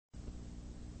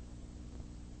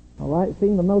All right,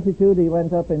 seeing the multitude, he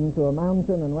went up into a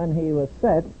mountain, and when he was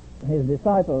set, his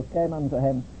disciples came unto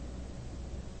him.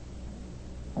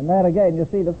 And there again, you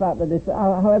see the fact that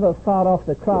however far off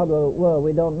the crowd were,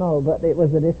 we don't know, but it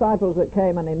was the disciples that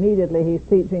came, and immediately he's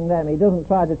teaching them. He doesn't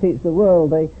try to teach the world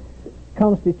the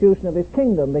constitution of his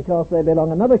kingdom, because they belong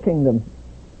to another kingdom.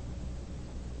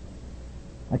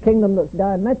 A kingdom that's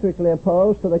diametrically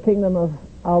opposed to the kingdom of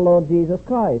our Lord Jesus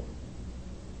Christ.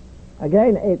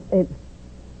 Again, it's,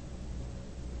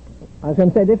 I was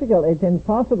going to say difficult, it's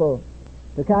impossible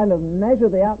to kind of measure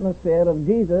the atmosphere of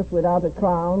Jesus without a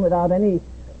crown, without any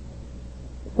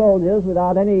soldiers,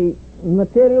 without any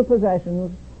material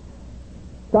possessions,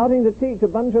 starting to teach a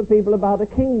bunch of people about a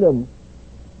kingdom.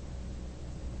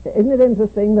 Isn't it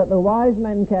interesting that the wise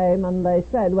men came, and they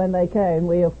said when they came,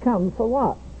 we have come for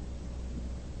what?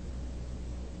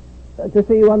 To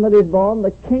see one that is born,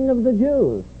 the King of the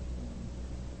Jews.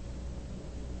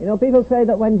 You know, people say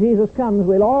that when Jesus comes,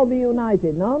 we'll all be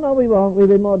united. No, we won't. We'll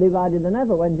be more divided than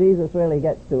ever when Jesus really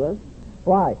gets to us.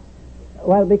 Why?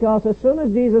 Well, because as soon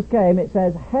as Jesus came, it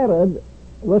says Herod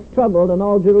was troubled and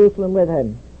all Jerusalem with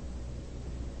him.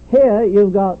 Here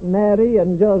you've got Mary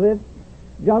and Joseph,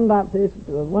 John Baptist,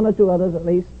 one or two others at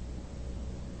least,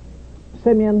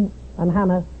 Simeon and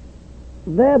Hannah.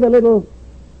 They're the little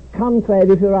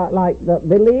conclave, if you like, that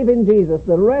believe in Jesus.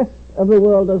 The rest of the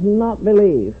world does not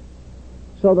believe.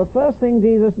 So the first thing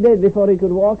Jesus did before he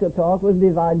could walk or talk was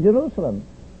divide Jerusalem.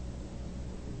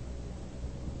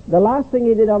 The last thing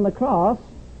he did on the cross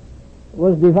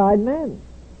was divide men.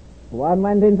 One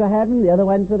went into heaven, the other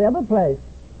went to the other place.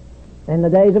 In the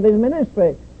days of his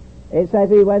ministry, it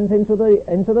says he went into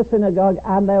the synagogue,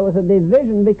 and there was a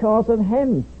division because of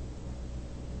him.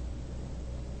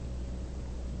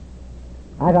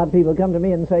 I've had people come to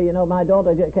me and say, you know, my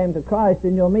daughter came to Christ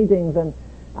in your meetings, and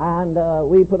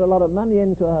we put a lot of money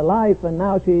into her life, and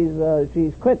now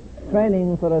she's quit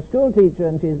training for a school teacher,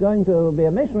 and she's going to be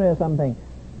a missionary or something.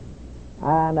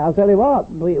 And I'll tell you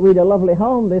what, we'd a lovely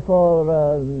home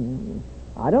before.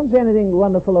 I don't see anything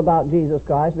wonderful about Jesus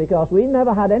Christ, because we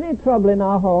never had any trouble in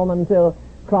our home until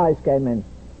Christ came in.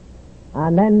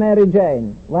 And then Mary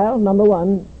Jane. Well, number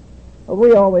one,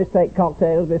 we always take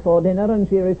cocktails before dinner, and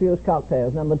she refused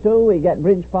cocktails. Number two, we get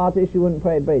bridge parties, she wouldn't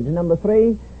play bridge. Number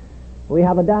three, we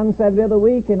have a dance every other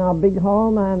week in our big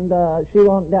home, and she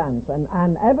won't dance.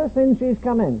 And ever since she's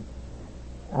come in,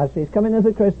 as she's come in as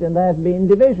a Christian, there's been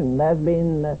division, there's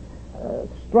been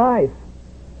strife.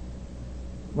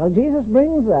 Well, Jesus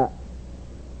brings that.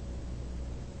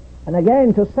 And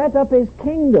again, to set up his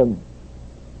kingdom.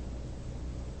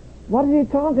 What is he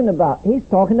talking about? He's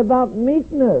talking about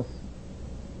meekness.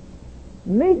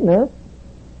 Meekness?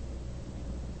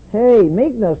 Hey,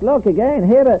 meekness, look again,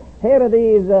 here are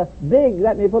these big,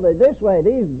 let me put it this way,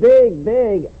 these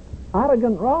big,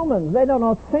 arrogant Romans. They don't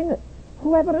know a thing.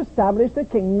 Whoever established a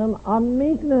kingdom on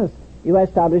meekness? You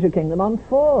establish a kingdom on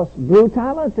force,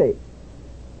 brutality,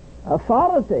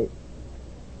 authority,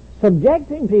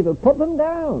 subjecting people, put them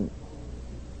down.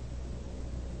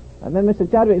 I remember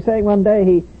Mr. Chadwick saying one day,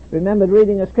 he remembered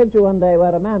reading a scripture one day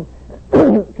where a man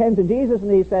came to Jesus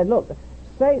and he said, look,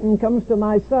 Satan comes to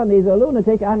my son, he's a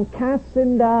lunatic, and casts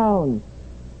him down.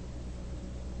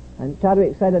 And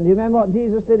Chadwick said, and do you remember what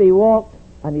Jesus did? He walked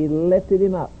and he lifted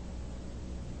him up.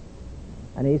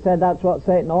 And he said that's what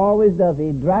Satan always does.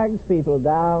 He drags people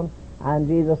down, and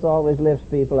Jesus always lifts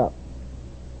people up.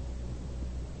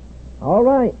 All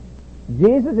right.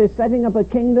 Jesus is setting up a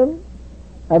kingdom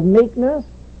of meekness.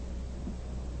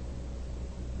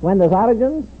 When there's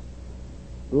arrogance,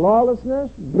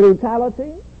 lawlessness,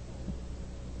 brutality,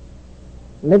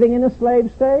 living in a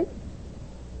slave state.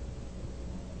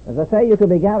 As I say, you could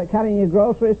be carrying your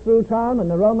groceries through town,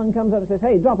 and the Roman comes up and says,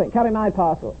 hey, drop it, carry my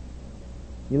parcel.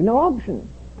 You've no option.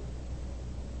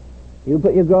 You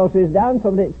put your groceries down,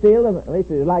 somebody'd steal them. At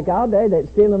least it was like our day, they'd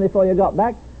steal them before you got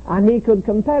back, and he could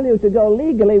compel you to go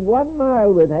legally 1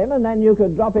 mile with him, and then you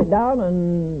could drop it down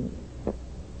and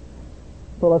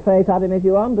pull a face at him if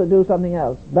you want, or do something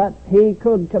else. But he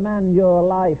could command your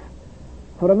life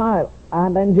for a mile.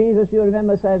 And then Jesus, you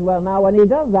remember, says, well, now when he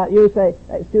does that, you say,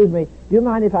 excuse me, do you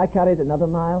mind if I carry it another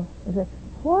mile? You say,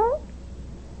 what?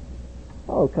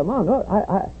 Oh, come on.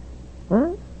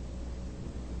 Huh?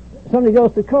 Somebody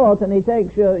goes to court and he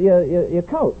takes your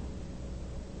coat.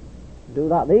 Do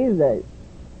that these days.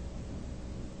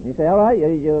 You say, all right,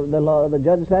 the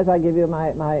judge says I give you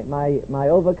my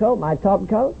overcoat, my top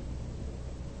coat.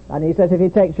 And he says if he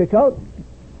takes your coat,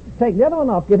 take the other one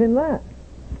off, give him that.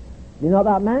 Do you know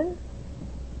what that meant?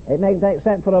 It meant,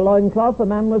 except for a loincloth, the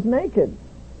man was naked.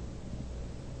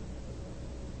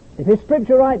 If he strips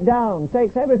you right down,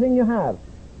 takes everything you have,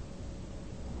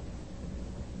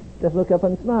 Just look up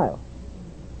and smile.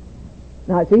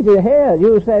 Now, it's easy to hear.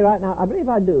 You say right now, I believe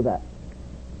I'd do that.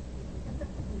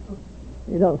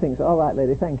 You don't think so? All right,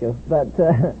 lady, thank you. But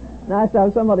nice to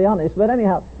have somebody honest. But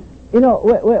anyhow, you know,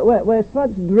 we're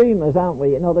such dreamers, aren't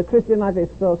we? You know, the Christian life is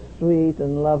so sweet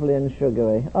and lovely and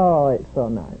sugary. Oh, it's so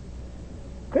nice.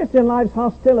 Christian life's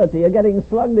hostility. You're getting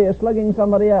slugged, you're slugging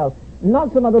somebody else.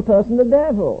 Not some other person, the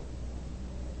devil.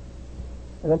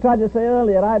 As I tried to say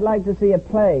earlier, I'd like to see a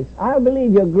place. I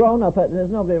believe you're grown up, and there's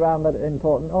nobody around that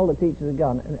important. All the teachers are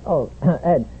gone. And, oh,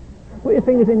 Ed, put your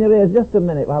fingers in your ears just a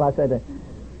minute while I say this.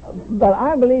 But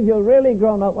I believe you're really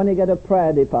grown up when you get a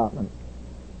prayer department.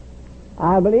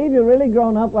 I believe you're really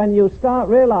grown up when you start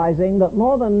realizing that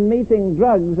more than meeting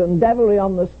drugs and devilry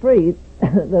on the street,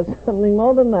 there's something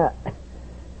more than that.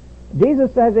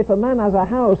 Jesus says if a man has a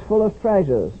house full of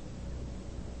treasures,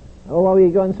 oh, well,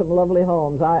 you go in some lovely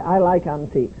homes. I like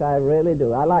antiques, I really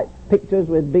do. I like pictures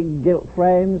with big gilt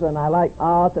frames, and I like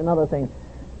art and other things.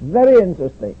 Very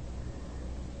interesting.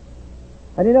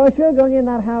 And you know, if you're going in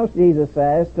that house, Jesus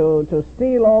says, to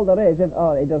steal all there is, it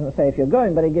doesn't say if you're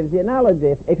going, but it gives the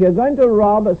analogy. If you're going to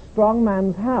rob a strong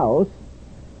man's house,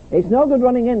 it's no good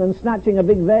running in and snatching a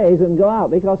big vase and go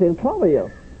out, because he'll clobber you.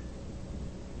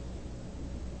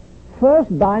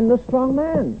 First bind the strong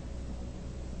man,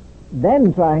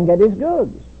 then try and get his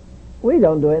goods. We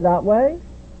don't do it that way.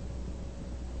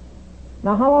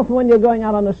 Now, how often when you're going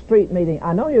out on a street meeting,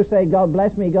 I know you say, God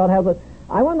bless me, God help us.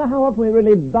 I wonder how often we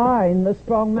really bind the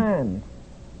strong man.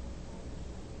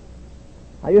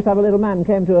 I used to have a little man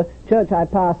came to a church I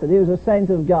pastored. He was a saint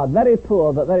of God, very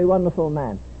poor but very wonderful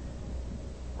man.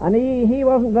 And he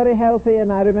wasn't very healthy,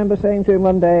 and I remember saying to him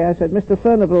one day, I said, Mr.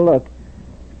 Furnival, look,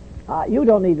 you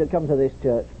don't need to come to this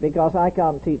church because I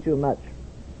can't teach you much.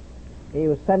 He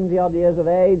was 70-odd years of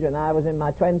age, and I was in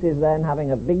my 20s then,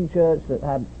 having a big church that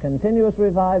had continuous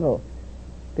revival.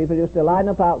 People used to line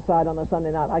up outside on a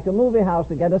Sunday night like a movie house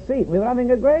to get a seat. We were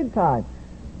having a great time.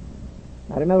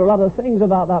 I remember a lot of things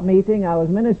about that meeting. I was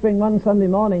ministering one Sunday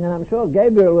morning, and I'm sure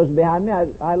Gabriel was behind me.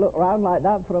 I looked around like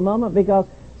that for a moment because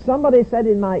somebody said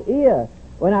in my ear,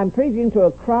 when I'm preaching to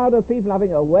a crowd of people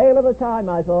having a whale of a time,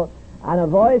 I thought, and a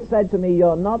voice said to me,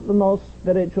 you're not the most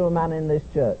spiritual man in this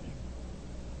church.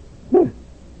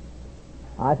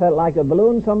 I felt like a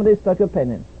balloon somebody stuck a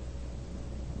pin in.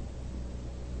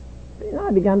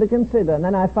 I began to consider, and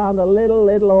then I found a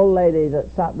little old lady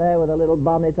that sat there with a little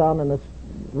bonnet on and a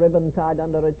ribbon tied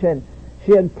under her chin.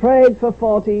 She had prayed for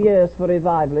 40 years for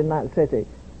revival in that city,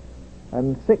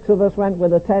 and 6 of us went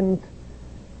with a tent,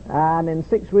 and in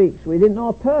 6 weeks, we didn't know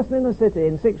a person in the city.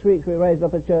 In 6 weeks we raised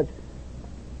up a church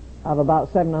of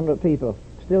about 700 people,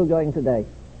 still going today.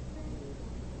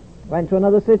 Went to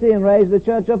another city and raised the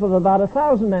church up of about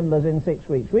 1,000 members in 6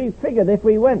 weeks. We figured if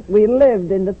we went, we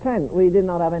lived in the tent. We did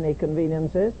not have any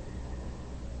conveniences.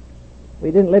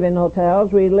 We didn't live in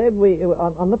hotels. We lived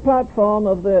on the platform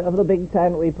of the big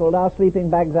tent. We pulled our sleeping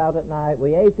bags out at night.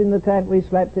 We ate in the tent. We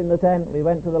slept in the tent. We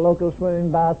went to the local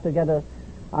swimming bath to get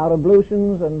our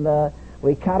ablutions, and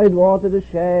we carried water to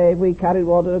shave. We carried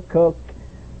water to cook.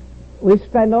 We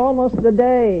spent almost the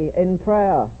day in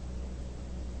prayer.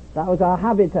 That was our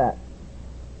habitat.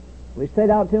 We stayed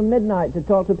out till midnight to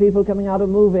talk to people coming out of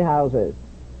movie houses.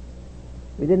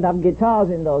 We didn't have guitars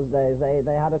in those days.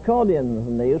 They had accordions,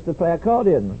 and they used to play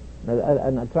accordions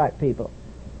and attract people.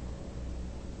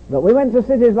 But we went to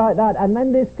cities like that and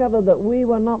then discovered that we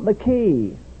were not the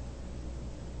key.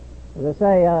 As I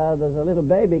say, there's a little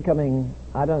baby coming,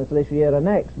 I don't know if it's this year or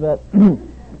next, but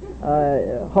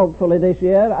hopefully this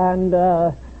year, and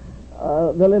the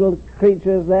little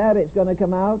creature's there. It's going to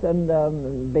come out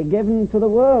and be given to the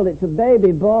world. It's a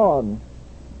baby born.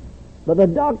 But the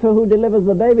doctor who delivers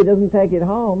the baby doesn't take it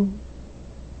home.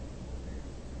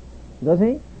 Does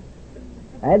he?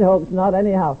 Ed hopes not,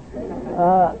 anyhow.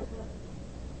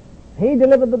 He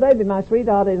delivered the baby. My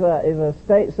sweetheart is a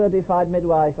state-certified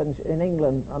midwife in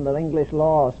England under English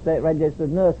law,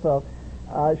 state-registered nurse, so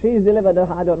she's delivered,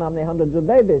 I don't know how many hundreds of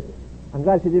babies. I'm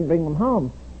glad she didn't bring them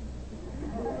home.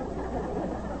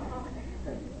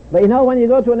 But you know, when you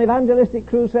go to an evangelistic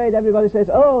crusade, everybody says,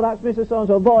 oh, that's Mr.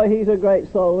 So-and-so. Boy, he's a great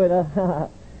soul winner.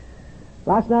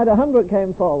 Last night 100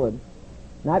 came forward.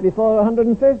 Night before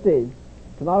 150.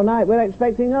 Tomorrow night we're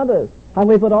expecting others. And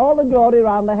we put all the glory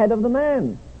around the head of the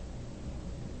man.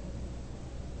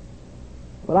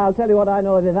 Well, I'll tell you what I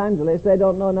know of evangelists. They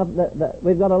don't know enough that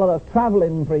we've got a lot of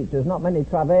traveling preachers, not many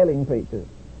travailing preachers.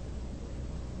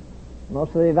 Most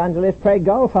of the evangelists play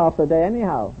golf half the day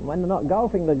anyhow. When they're not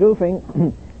golfing, they're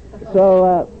goofing.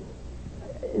 So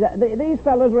these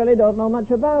fellows really don't know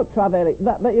much about travailing.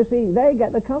 But you see, they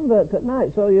get the converts at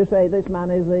night. So you say this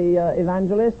man is the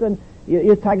evangelist, and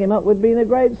you tag him up with being a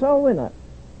great soul winner.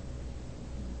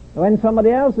 When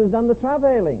somebody else has done the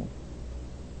travailing,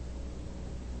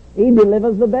 he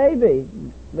delivers the baby,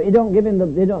 but you don't give him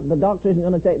the doctor isn't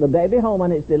going to take the baby home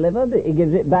when it's delivered. He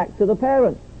gives it back to the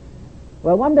parent.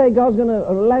 Well, one day God's going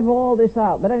to level all this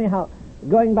out. But anyhow,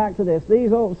 going back to this,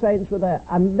 these old saints were there,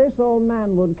 and this old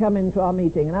man would come into our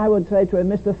meeting, and I would say to him,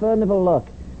 Mr. Furnival, look,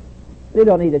 you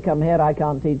don't need to come here, I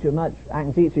can't teach you much. I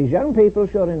can teach these young people,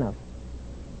 sure enough,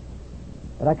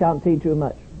 but I can't teach you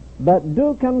much. But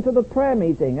do come to the prayer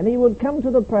meeting. And he would come to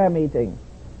the prayer meeting.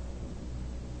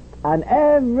 And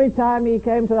every time he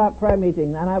came to that prayer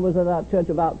meeting, and I was at that church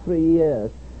about 3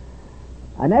 years,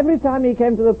 and every time he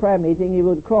came to the prayer meeting, he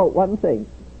would quote one thing.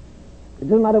 It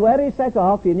doesn't matter where he set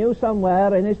off, he knew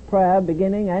somewhere in his prayer,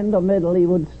 beginning, end, or middle, he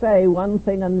would say one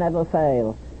thing and never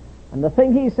fail. And the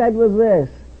thing he said was this: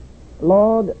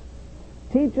 Lord,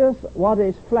 teach us what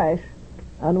is flesh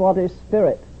and what is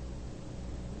spirit.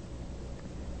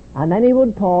 And then he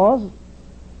would pause,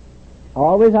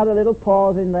 always had a little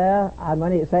pause in there, and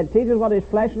when he said, teach us what is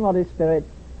flesh and what is spirit,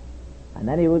 and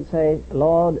then he would say,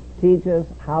 Lord, teach us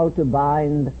how to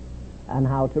bind and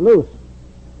how to loose.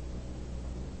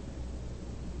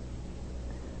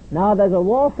 Now there's a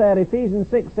warfare. Ephesians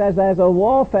 6 says there's a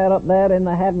warfare up there in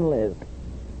the heavenlies.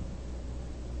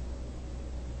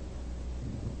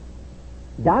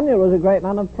 Daniel was a great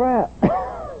man of prayer.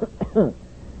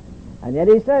 And yet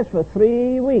he says for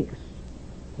 3 weeks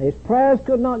his prayers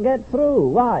could not get through.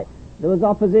 Why? There was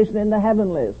opposition in the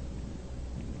heavenlies.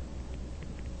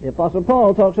 The Apostle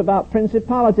Paul talks about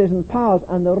principalities and powers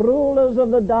and the rulers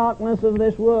of the darkness of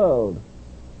this world.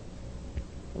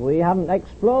 We haven't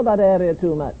explored that area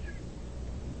too much.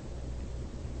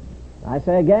 I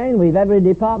say again, we've every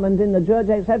department in the church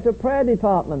except a prayer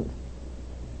department.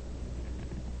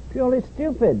 Purely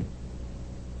stupid.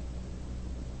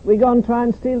 We go and try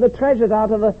and steal the treasures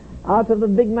out of the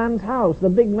big man's house. The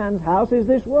big man's house is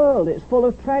this world. It's full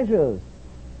of treasures.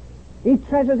 He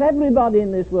treasures everybody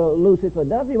in this world. Lucifer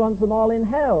does. He wants them all in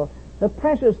hell. They're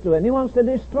precious to him. He wants to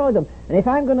destroy them. And if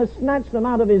I'm going to snatch them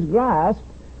out of his grasp,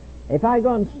 if I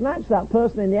go and snatch that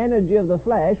person in the energy of the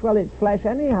flesh, well, it's flesh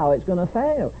anyhow. It's going to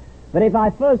fail. But if I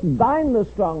first bind the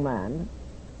strong man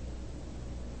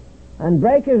and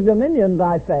break his dominion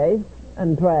by faith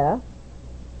and prayer,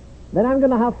 then I'm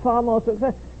going to have far more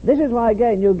success. This is why,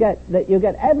 again, you get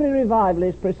every revival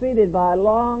is preceded by a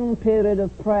long period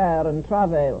of prayer and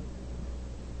travail.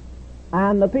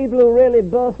 And the people who really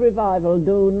birth revival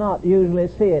do not usually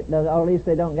see it, or at least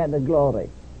they don't get the glory.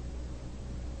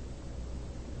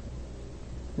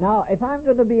 Now, if I'm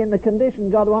going to be in the condition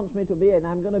God wants me to be in,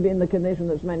 I'm going to be in the condition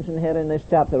that's mentioned here in this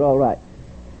chapter, all right.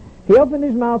 He opened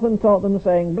his mouth and taught them,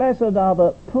 saying, Blessed are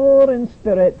the poor in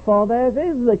spirit, for theirs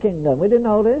is the kingdom. We didn't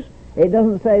notice. It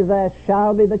doesn't say there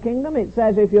shall be the kingdom. It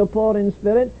says if you're poor in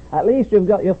spirit, at least you've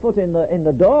got your foot in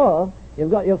the door.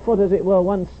 You've got your foot, as it were,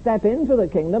 one step into the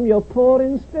kingdom. You're poor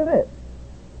in spirit.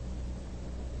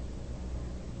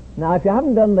 Now, if you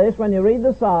haven't done this, when you read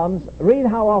the Psalms, read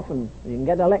how often. You can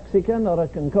get a lexicon or a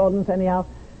concordance anyhow,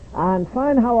 and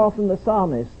find how often the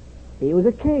psalmist, he was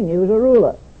a king, he was a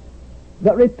ruler.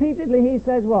 But repeatedly he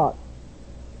says what?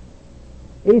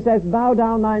 He says, bow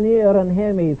down thine ear and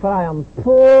hear me, for I am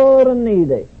poor and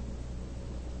needy.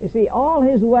 You see, all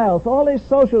his wealth, all his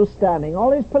social standing,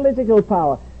 all his political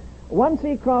power, once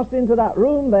he crossed into that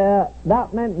room there,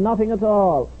 that meant nothing at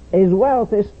all. His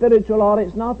wealth is spiritual or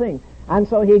it's nothing. And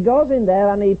so he goes in there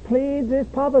and he pleads his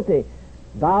poverty.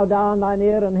 Bow down thine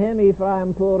ear and hear me, for I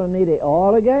am poor and needy.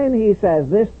 Or again he says,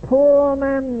 this poor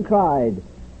man cried.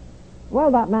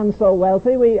 Well, that man's so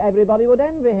wealthy, everybody would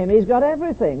envy him. He's got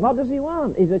everything. What does he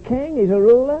want? He's a king, he's a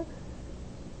ruler.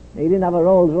 He didn't have a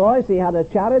Rolls Royce, he had a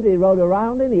chariot, he rode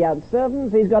around in, he had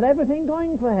servants, he's got everything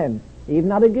going for him. He even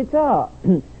had a guitar.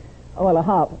 Well, a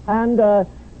harp. And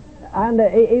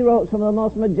he wrote some of the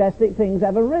most majestic things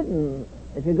ever written.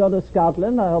 If you go to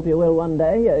Scotland, I hope you will one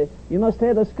day, you must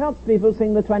hear the Scots people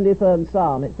sing the 23rd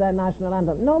Psalm. It's their national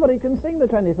anthem. Nobody can sing the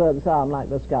 23rd Psalm like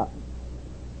the Scots.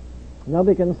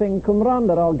 Nobody can sing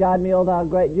Cumranda or Guide Me, O Thou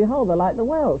Great Jehovah, like the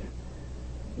Welsh.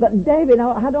 But David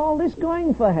had all this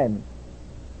going for him.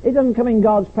 He doesn't come in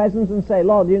God's presence and say,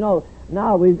 Lord, you know,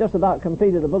 now we've just about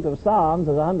completed the book of Psalms.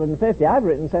 There's 150. I've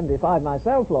written 75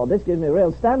 myself, Lord. This gives me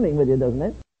real standing with you, doesn't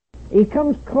it? He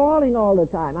comes crawling all the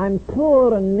time. I'm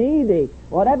poor and needy.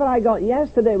 Whatever I got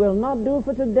yesterday will not do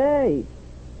for today.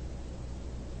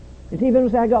 It's even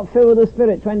say I got filled with the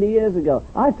Spirit 20 years ago.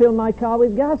 I filled my car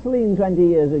with gasoline 20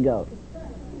 years ago.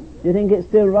 Do you think it's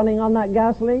still running on that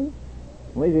gasoline?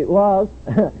 I wish it was.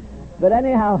 But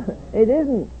anyhow, it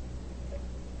isn't.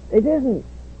 It isn't.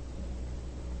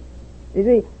 You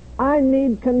see, I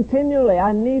need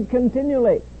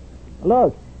continually.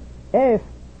 Look, if,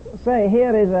 say,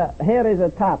 here is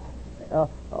a tap. I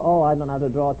don't know how to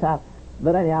draw a tap.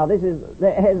 But anyhow,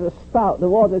 here's a spout. The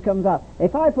water comes out.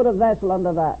 If I put a vessel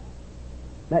under that,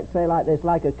 let's say like this,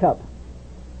 like a cup.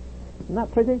 Isn't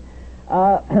that pretty?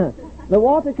 The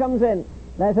water comes in.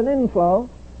 There's an inflow,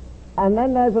 and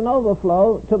then there's an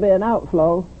overflow to be an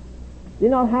outflow. You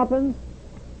know what happens?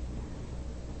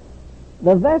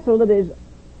 The vessel that is,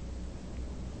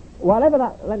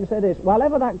 let me say this,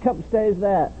 whatever that cup stays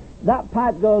there, that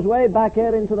pipe goes way back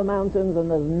here into the mountains,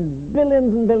 and there's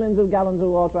billions and billions of gallons of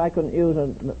water I couldn't use,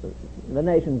 and the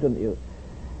nation couldn't use.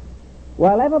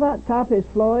 Wherever that tap is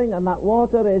flowing, and that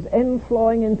water is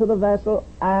inflowing into the vessel,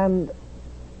 and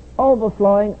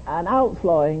overflowing and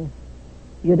outflowing,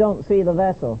 you don't see the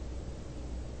vessel.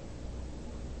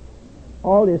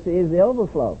 All you see is the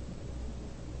overflow.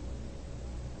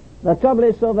 The trouble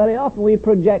is, so very often we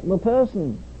project the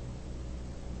person.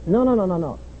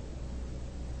 No.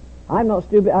 I'm not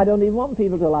stupid. I don't even want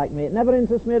people to like me. It never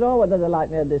interests me at all whether they like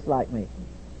me or dislike me.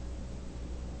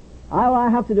 All I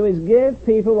have to do is give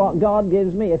people what God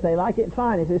gives me. If they like it,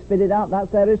 fine. If they spit it out,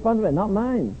 that's their responsibility, not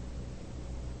mine.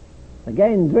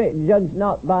 Again, judge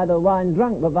not by the wine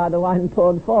drunk, but by the wine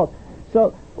poured forth.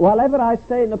 So, wherever I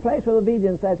stay in the place of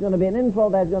obedience, there's going to be an inflow,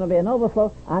 there's going to be an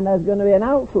overflow, and there's going to be an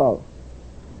outflow.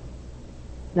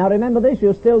 Now remember this,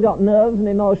 you've still got nerves and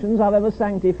emotions, however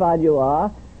sanctified you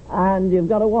are, and you've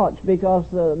got to watch, because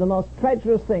the most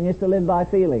treacherous thing is to live by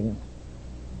feelings.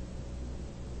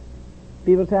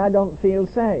 People say, I don't feel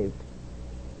saved.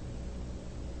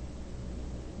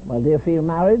 Well, do you feel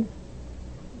married?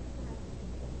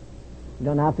 You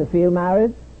don't have to feel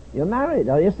married. You're married,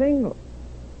 or you're single.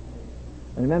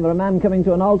 I remember a man coming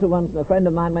to an altar once, and a friend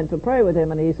of mine went to pray with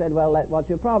him, and he said, well, what's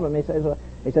your problem? He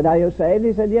said, are you saved?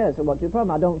 He said, yes. So what's your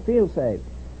problem? I don't feel saved.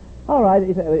 All right.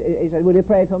 He said, will you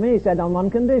pray for me? He said, on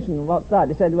one condition. What's that?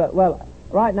 He said, well,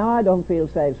 right now I don't feel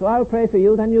saved, so I'll pray for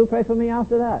you, then you pray for me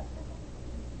after that.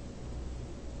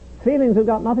 Feelings have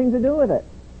got nothing to do with it.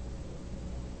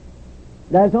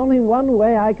 There's only one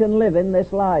way I can live in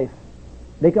this life.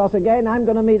 Because again, I'm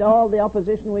going to meet all the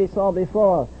opposition we saw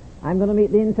before. I'm going to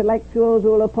meet the intellectuals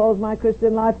who will oppose my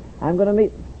Christian life. I'm going to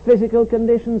meet physical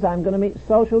conditions. I'm going to meet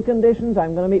social conditions.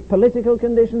 I'm going to meet political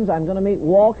conditions. I'm going to meet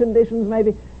war conditions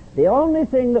maybe. The only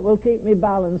thing that will keep me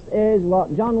balanced is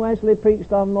what John Wesley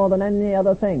preached on more than any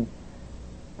other thing.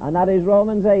 And that is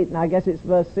Romans 8, and I guess it's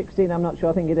verse 16, I'm not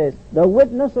sure, I think it is. The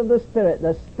witness of the Spirit.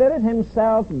 The Spirit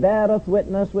himself beareth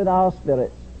witness with our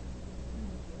spirits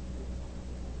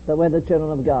that we're the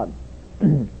children of God.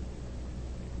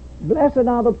 Blessed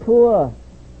are the poor.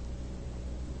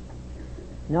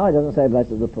 No, it doesn't say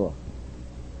blessed are the poor.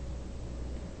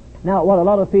 Now, what a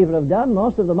lot of people have done,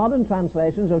 most of the modern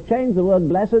translations have changed the word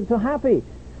blessed to happy.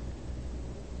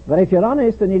 But if you're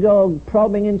honest and you go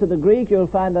probing into the Greek, you'll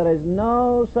find there is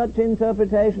no such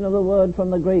interpretation of the word from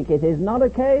the Greek. It is not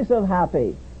a case of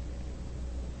happy.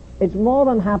 It's more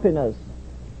than happiness.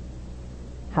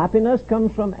 Happiness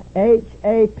comes from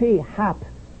H-A-P, hap,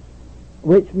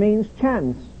 which means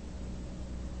chance.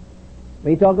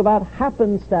 We talk about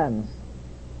happenstance.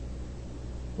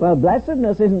 Well,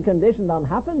 blessedness isn't conditioned on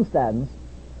happenstance.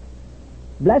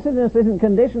 Blessedness isn't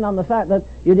conditioned on the fact that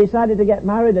you decided to get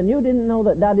married and you didn't know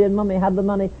that Daddy and Mummy had the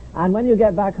money, and when you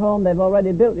get back home they've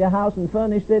already built your house and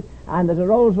furnished it, and there's a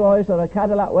Rolls Royce or a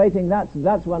Cadillac waiting.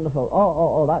 That's wonderful.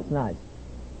 Oh, that's nice.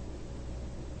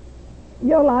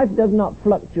 Your life does not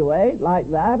fluctuate like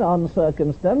that on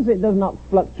circumstance. It does not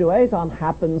fluctuate on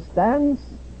happenstance.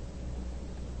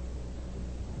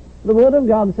 The Word of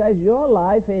God says your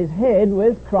life is hid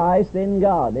with Christ in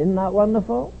God. Isn't that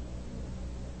wonderful?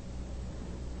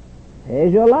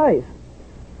 Here's your life.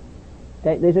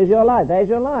 Take this as your life. There's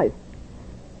your life.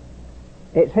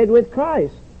 It's hid with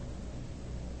Christ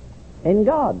in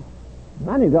God.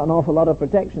 Man, you've got an awful lot of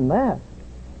protection there.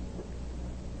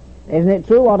 Isn't it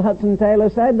true what Hudson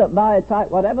Taylor said, that by a time,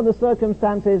 whatever the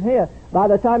circumstances here, by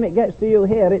the time it gets to you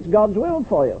here, it's God's will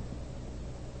for you.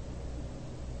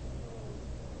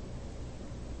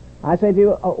 I say to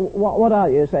you, what are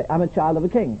you? You say, I'm a child of a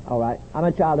king. All right, I'm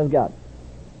a child of God.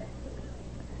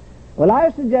 Well, I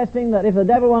was suggesting that if the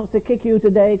devil wants to kick you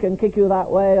today, he can kick you that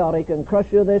way, or he can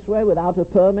crush you this way without a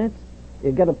permit.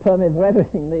 You get a permit for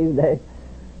everything these days.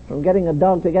 From getting a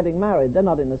dog to getting married. They're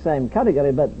not in the same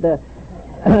category, but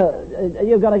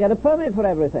you've got to get a permit for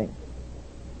everything.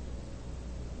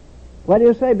 Well,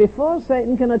 you say, before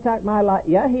Satan can attack my life,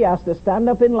 yeah, he has to stand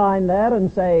up in line there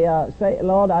and say,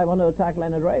 Lord, I want to attack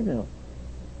Leonard Ravenhill.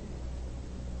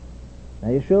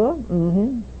 Are you sure?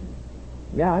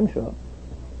 Mm-hmm. Yeah, I'm sure.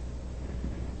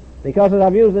 Because as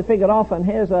I've used the figure often,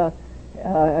 here's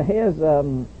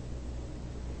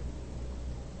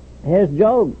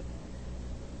Job.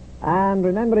 And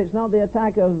remember, it's not the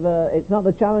attack of, it's not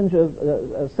the challenge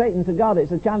of Satan to God, it's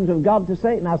the challenge of God to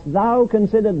Satan. Hast thou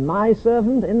considered my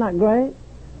servant? Isn't that great?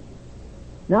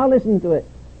 Now listen to it,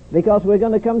 because we're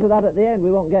going to come to that at the end.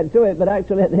 We won't get to it, but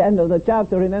actually at the end of the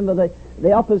chapter, remember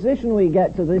the opposition we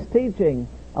get to this teaching,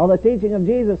 or the teaching of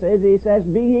Jesus is, he says,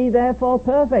 be ye therefore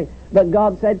perfect. But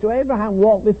God said to Abraham,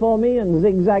 walk before me and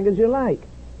zigzag as you like.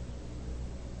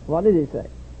 What did he say?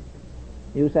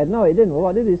 You said, no, he didn't. Well,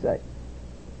 what did he say?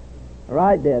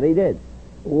 Right there, he did.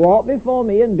 Walk before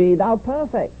me and be thou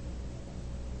perfect.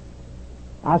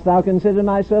 Hast thou considered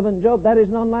my servant Job? There is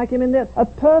none like him in the earth. A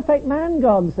perfect man,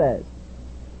 God says.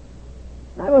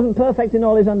 Now, he wasn't perfect in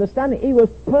all his understanding. He was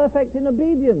perfect in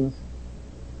obedience.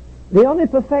 The only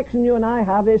perfection you and I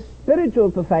have is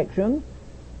spiritual perfection.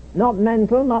 Not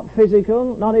mental, not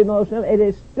physical, not emotional. It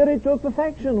is spiritual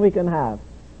perfection we can have.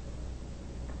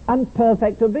 And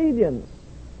perfect obedience.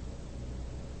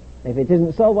 If it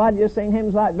isn't so, why do you sing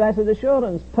hymns like Blessed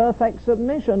Assurance? Perfect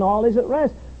submission, all is at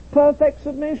rest. Perfect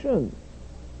submission.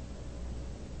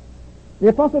 The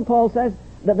Apostle Paul says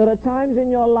that there are times in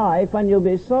your life when you'll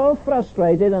be so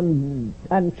frustrated and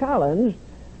challenged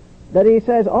that he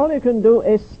says all you can do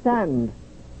is stand.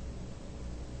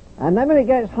 And then when it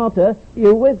gets hotter,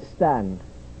 you withstand.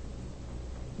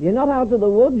 You're not out of the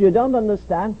woods, you don't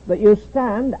understand, but you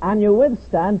stand and you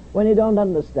withstand when you don't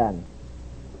understand.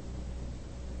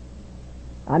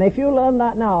 And if you learn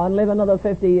that now and live another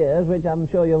 50 years, which I'm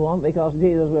sure you won't because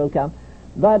Jesus will come,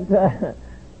 but I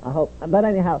hope, but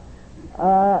anyhow,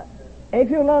 if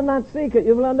you learn that secret,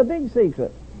 you've learned a big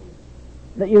secret.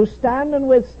 That you stand and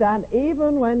withstand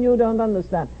even when you don't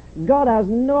understand. God has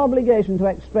no obligation to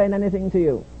explain anything to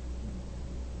you.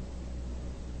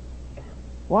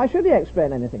 Why should he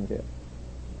explain anything to you?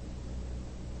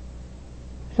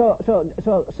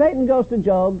 So Satan goes to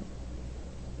Job.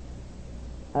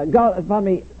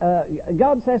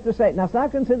 God says to Satan, hast thou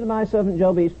considered my servant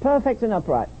Job? He's perfect and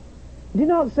upright. Do you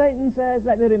know what Satan says?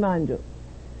 Let me remind you.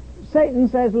 Satan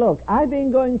says, look, I've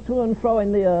been going to and fro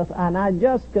in the earth, and I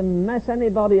just can mess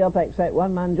anybody up except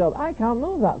one man Job. I can't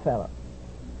move that fellow.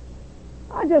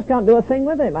 I just can't do a thing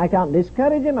with him. I can't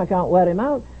discourage him. I can't wear him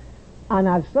out. And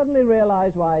I've suddenly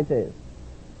realized why it is.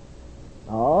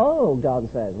 Oh,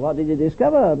 God says, what did you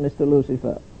discover, Mr.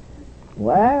 Lucifer?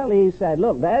 Well, he said,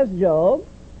 look, there's Job.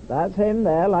 That's him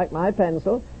there, like my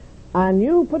pencil. And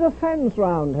you put a fence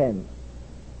round him.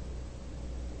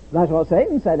 That's what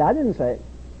Satan said. I didn't say it.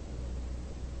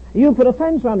 You put a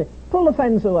fence round him. Pull the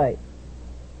fence away.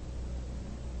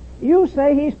 You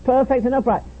say he's perfect and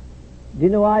upright. Do you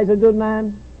know why he's a good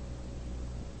man?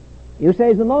 You say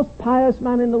he's the most pious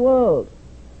man in the world.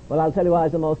 Well, I'll tell you why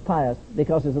he's the most pious.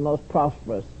 Because he's the most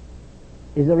prosperous.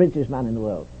 He's the richest man in the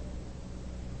world.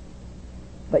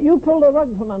 But you pull the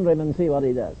rug from under him and see what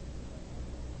he does.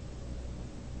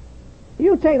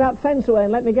 You take that fence away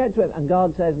and let me get to him. And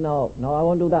God says, no, I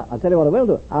won't do that. I'll tell you what I will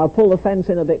do. I'll pull the fence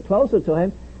in a bit closer to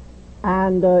him,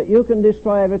 and you can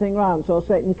destroy everything round. So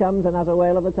Satan comes and has a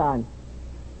whale of a time.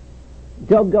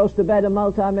 Job goes to bed a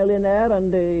multi-millionaire,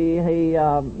 and he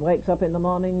wakes up in the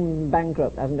morning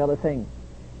bankrupt, hasn't got a thing.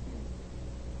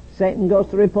 Satan goes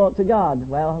to report to God.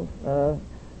 Well,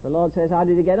 the Lord says, how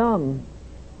did he get on?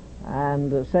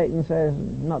 And Satan says,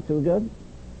 not too good.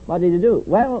 What did he do?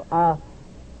 Well,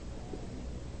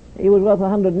 he was worth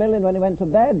 100 million when he went to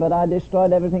bed, but I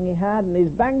destroyed everything he had, and he's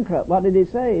bankrupt. What did he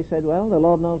say? He said, well, the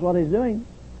Lord knows what he's doing.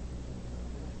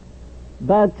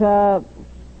 But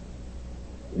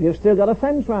you've still got a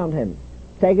fence round him.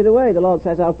 Take it away. The Lord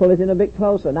says, I'll pull it in a bit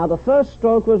closer. Now, the first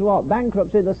stroke was what?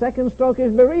 Bankruptcy. The second stroke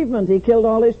is bereavement. He killed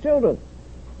all his children.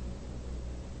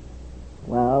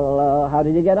 Well, how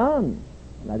did he get on?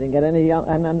 I didn't get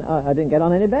I didn't get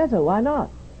on any better. Why not?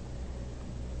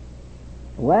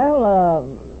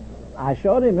 Well, I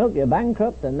showed him, look, you're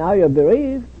bankrupt and now you're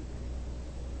bereaved,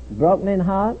 broken in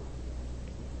heart.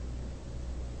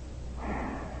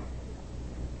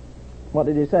 What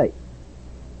did he say?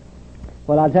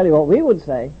 Well, I'll tell you what we would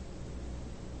say.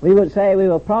 We would say we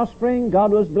were prospering,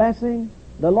 God was blessing,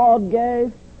 the Lord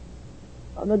gave,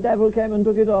 and the devil came and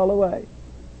took it all away.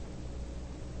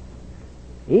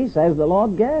 He says the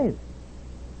Lord gave,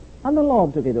 and the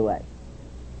Lord took it away.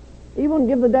 He wouldn't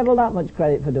give the devil that much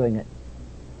credit for doing it.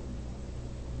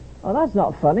 Oh, that's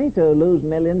not funny, to lose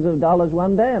millions of dollars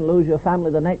one day and lose your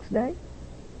family the next day.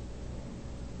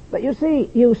 But you see,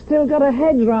 you've still got a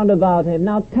hedge round about him.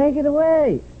 Now take it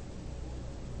away.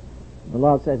 The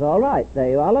Lord says, all right, there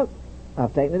you are, look,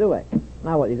 I've taken it away.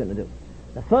 Now what are you going to do?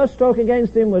 The first stroke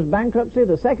against him was bankruptcy,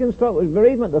 the second stroke was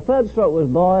bereavement, the third stroke was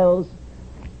boils.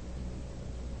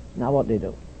 Now what did he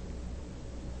do?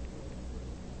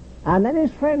 And then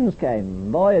his friends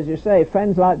came. Boy, as you say,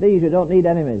 friends like these, you don't need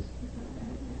enemies.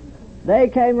 They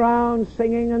came round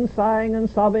singing and sighing and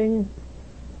sobbing.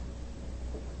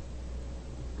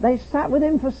 They sat with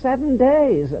him for 7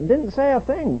 days and didn't say a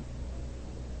thing.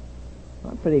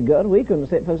 That's pretty good. We couldn't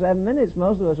sit for 7 minutes,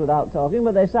 most of us, without talking,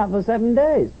 but they sat for 7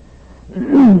 days.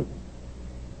 Then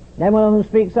one of them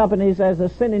speaks up and he says,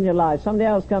 there's sin in your life. Somebody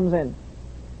else comes in.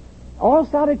 All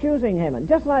start accusing him. And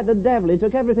just like the devil, he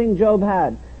took everything Job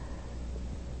had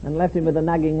and left him with a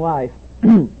nagging wife.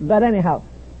 But anyhow,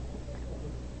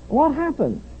 what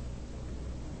happened?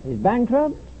 He's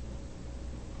bankrupt.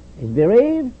 He's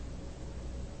bereaved.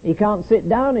 He can't sit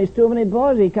down. He's too many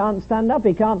boys. He can't stand up.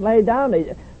 He can't lay down.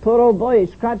 Poor old boy,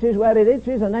 he scratches where it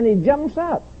itches and then he jumps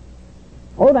up.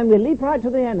 Oh, then we leap right to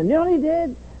the end. And you know what he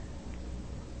did?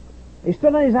 He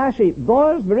stood on his ash heap.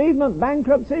 Boils, bereavement,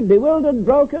 bankruptcy, bewildered,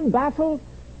 broken, baffled.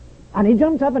 And he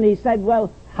jumped up and he said,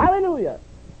 well, hallelujah.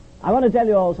 I want to tell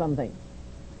you all something.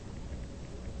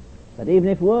 That even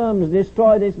if worms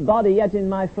destroy this body, yet in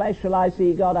my flesh shall I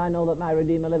see God. I know that my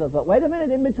Redeemer liveth. But wait a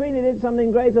minute, in between he did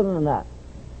something greater than that.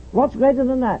 What's greater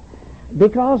than that?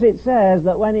 Because it says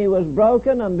that when he was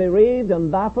broken and bereaved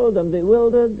and baffled and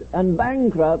bewildered and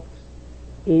bankrupt,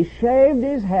 he shaved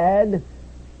his head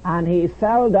and he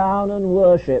fell down and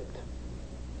worshipped.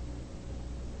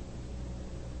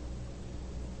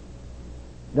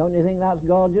 Don't you think that's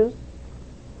gorgeous?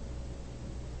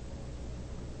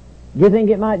 Do you think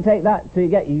it might take that to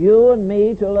get you and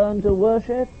me to learn to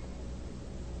worship?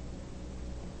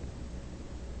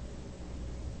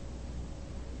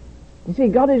 You see,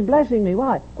 God is blessing me.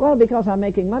 Why? Well, because I'm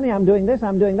making money, I'm doing this,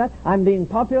 I'm doing that, I'm being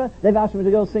popular, they've asked me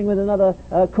to go sing with another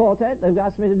quartet, they've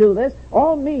asked me to do this.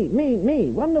 All me,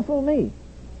 wonderful me.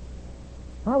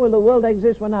 How will the world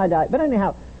exist when I die? But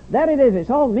anyhow, there it is, it's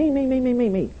all me.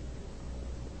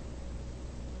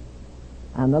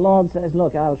 And the Lord says,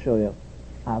 look, I'll show you.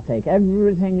 I'll take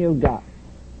everything you've got.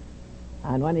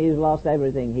 And when he's lost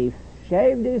everything, he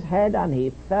shaved his head and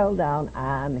he fell down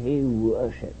and he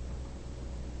worshipped.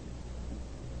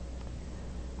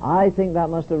 I think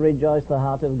that must have rejoiced the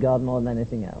heart of God more than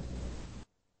anything else.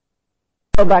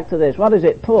 Go back to this. What is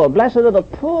it? Poor. Blessed are the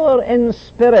poor in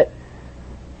spirit.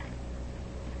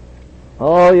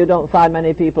 Oh, you don't find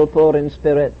many people poor in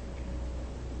spirit.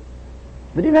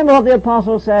 But do you remember what the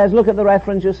apostle says? Look at the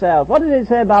reference yourself. What did it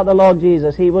say about the Lord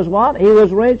Jesus? He was what? He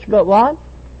was rich, but what?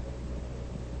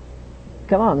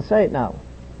 Come on, say it now.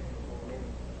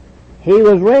 He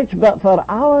was rich, but for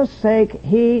our sake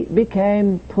he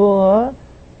became poor.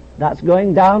 That's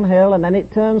going downhill, and then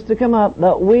it turns to come up,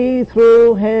 that we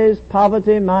through his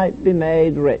poverty might be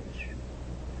made rich.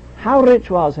 How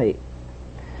rich was he?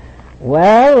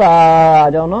 Well, I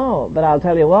don't know, but I'll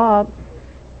tell you what.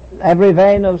 Every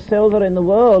vein of silver in the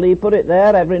world, he put it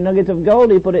there. Every nugget of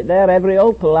gold, he put it there. Every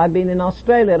opal. I've been in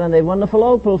Australia, and they've wonderful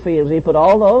opal fields. He put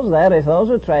all those there, if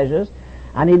those are treasures.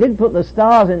 And he did put the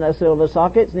stars in their silver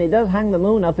sockets, and he does hang the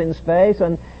moon up in space,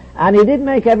 and he did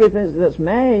make everything that's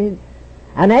made.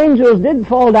 And angels did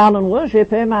fall down and worship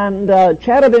him, and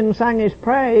cherubim sang his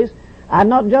praise. And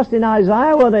not just in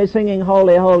Isaiah were they singing,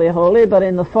 holy, holy, holy, but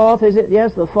in the fourth, is it?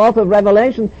 Yes, the fourth of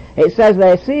Revelation, it says,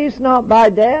 they cease not by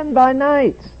day and by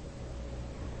night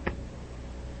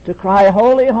to cry,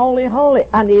 holy, holy, holy.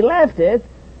 And he left it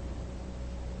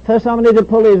for somebody to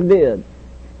pull his beard.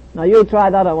 Now you try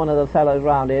that on one of the fellows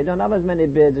round here. You don't have as many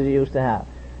beards as you used to have.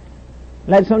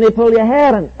 Let somebody pull your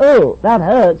hair and, oh, that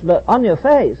hurts, but on your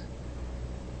face.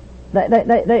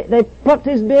 They plucked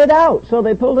his beard out, so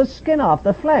they pulled the skin off,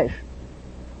 the flesh.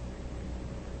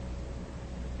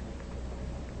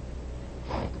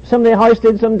 Somebody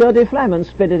hoisted some dirty phlegm and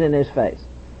spit it in his face.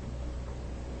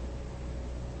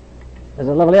 There's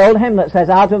a lovely old hymn that says,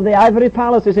 out of the ivory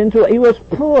palaces into... He was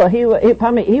poor, he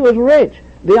was rich,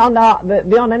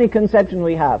 beyond any conception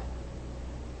we have.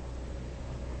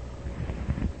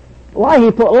 Why?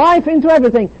 He put life into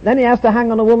everything. Then he has to hang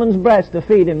on a woman's breast to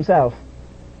feed himself.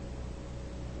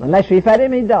 Unless she fed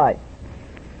him, he'd die.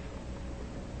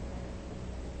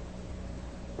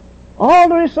 All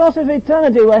the resources of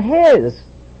eternity were his.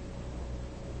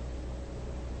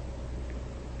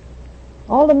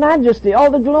 All the majesty,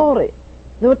 all the glory.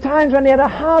 There were times when he had a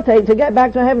heartache to get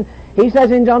back to heaven. He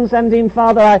says in John 17,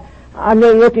 Father, I'm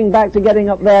really looking back to getting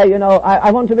up there, you know.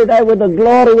 I want to be there with the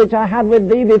glory which I had with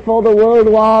thee before the world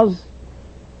was.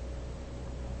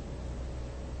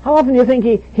 How often do you think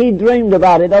he dreamed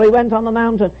about it, or he went on the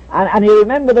mountain, and he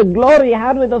remembered the glory he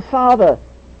had with the Father?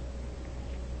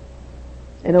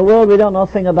 In a world we don't know a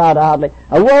thing about hardly.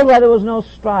 A world where there was no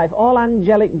strife, all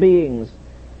angelic beings.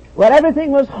 Where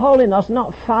everything was holiness,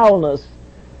 not foulness.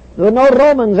 There were no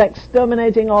Romans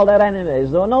exterminating all their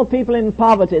enemies. There were no people in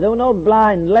poverty. There were no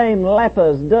blind, lame,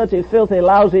 lepers, dirty, filthy,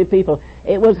 lousy people.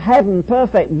 It was heaven,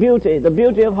 perfect beauty, the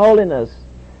beauty of holiness.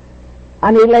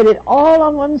 And he laid it all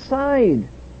on one side.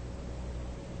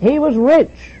 He was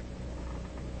rich.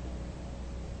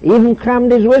 He even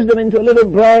crammed his wisdom into a little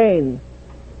brain.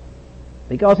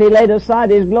 Because he laid aside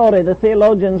his glory. The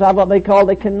theologians have what they call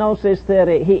the kenosis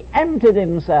theory. He emptied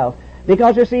himself.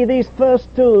 Because you see, these first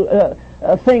two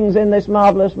things in this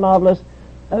marvelous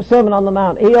Sermon on the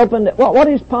Mount, he opened it. What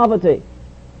is poverty?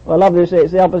 Well, obviously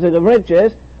it's the opposite of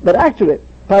riches, but actually,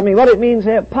 what it means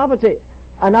here, poverty,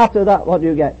 and after that, what do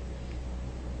you get?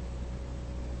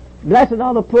 Blessed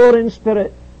are the poor in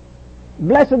spirit.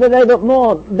 Blessed are they that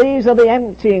mourn. These are the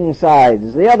emptying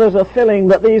sides. The others are filling,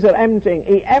 but these are emptying.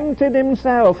 He emptied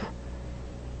himself.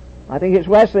 I think it's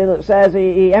Wesley that says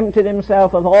he emptied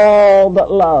himself of all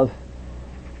but love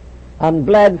and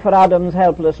bled for Adam's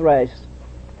helpless race.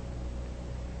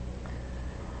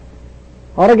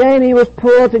 Or again, he was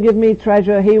poor to give me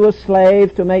treasure. He was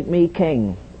slave to make me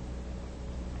king.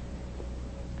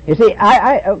 You see,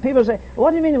 people say, what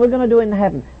do you mean we're going to do in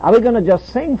heaven? Are we going to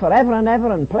just sing forever and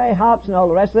ever and play harps and all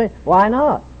the rest of it? Why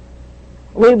not?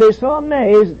 We'll be so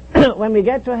amazed when we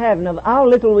get to heaven of how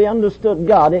little we understood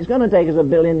God. It's going to take us 1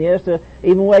 billion years to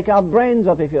even wake our brains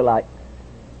up, if you like.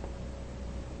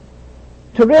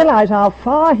 To realize how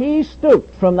far he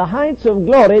stooped from the heights of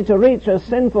glory to reach a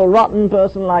sinful, rotten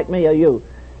person like me or you.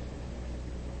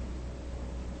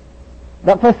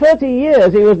 That for 30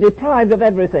 years he was deprived of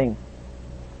everything.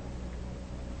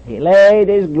 He laid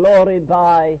his glory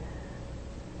by,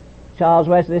 Charles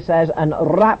Wesley says, and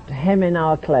wrapped him in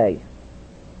our clay.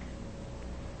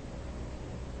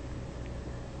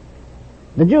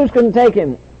 The Jews couldn't take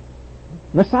him.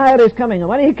 Messiah is coming, and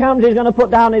when he comes he's going to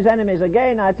put down his enemies.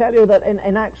 Again, I tell you that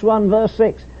in Acts 1 verse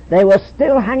 6, they were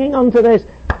still hanging on to this.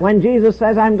 When Jesus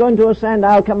says, I'm going to ascend,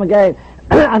 I'll come again.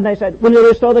 And they said, will you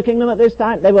restore the kingdom at this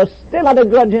time? They were still had a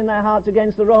grudge in their hearts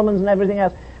against the Romans and everything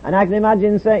else. And I can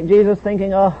imagine Jesus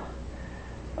thinking,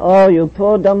 oh, you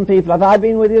poor dumb people, have I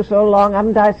been with you so long?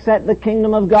 Haven't I set the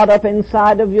kingdom of God up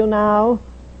inside of you now?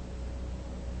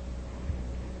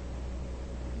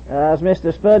 As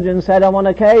Mr. Spurgeon said on one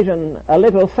occasion, a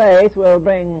little faith will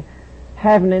bring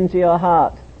heaven into your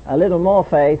heart. A little more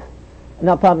faith,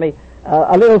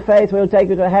 a little faith will take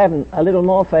you to heaven. A little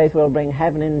more faith will bring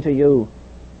heaven into you.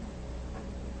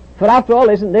 For after all,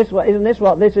 isn't this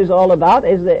what this is all about?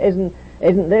 Isn't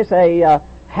this a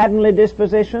heavenly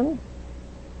disposition?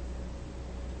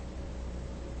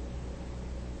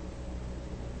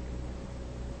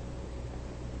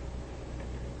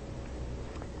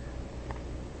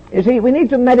 You see, we need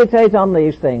to meditate on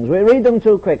these things. We read them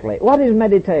too quickly. What is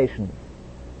meditation?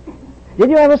 Did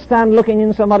you ever stand looking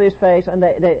in somebody's face and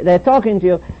they're talking to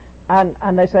you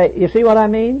and they say, you see what I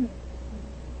mean?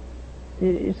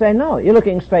 You say, no, you're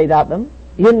looking straight at them.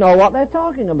 You know what they're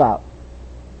talking about.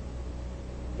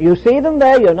 You see them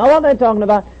there, you know what they're talking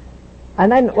about,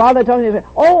 and then while they're talking, you say,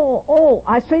 oh,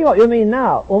 I see what you mean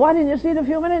now. Well, why didn't you see it a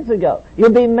few minutes ago?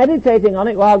 You've been meditating on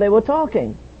it while they were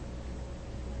talking.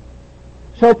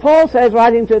 So Paul says,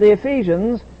 writing to the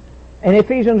Ephesians, in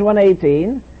Ephesians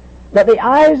 1:18, that the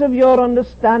eyes of your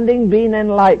understanding being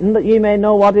enlightened, that ye may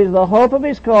know what is the hope of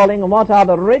his calling, and what are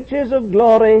the riches of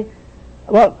glory,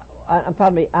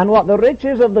 and what the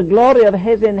riches of the glory of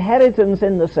his inheritance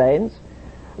in the saints,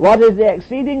 what is the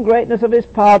exceeding greatness of his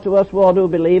power to us who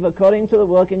believe, according to the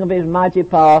working of his mighty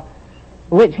power,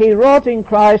 which he wrought in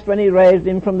Christ when he raised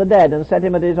him from the dead, and set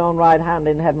him at his own right hand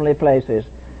in heavenly places,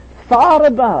 far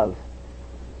above.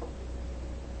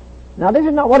 Now this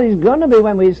is not what he's going to be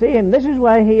when we see him. This is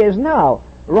where he is now.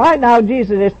 Right now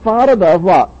Jesus is far above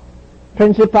what?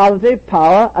 Principality,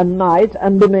 power, and might,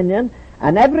 and dominion,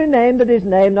 and every name that is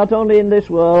named, not only in this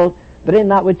world, but in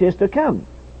that which is to come.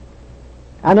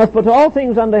 And hath put all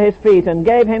things under his feet, and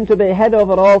gave him to be head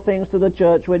over all things to the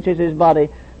church, which is his body,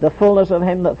 the fullness of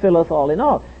him that filleth all in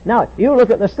all. Now, you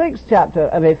look at the 6th chapter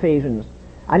of Ephesians,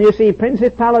 and you see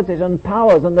principalities and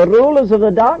powers and the rulers of the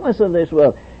darkness of this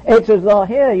world. It's as though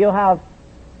here you have,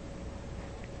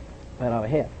 where are we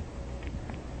here?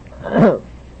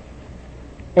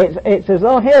 It's as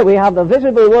though here we have the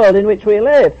visible world in which we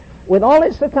live, with all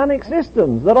its satanic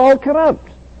systems. They're all corrupt.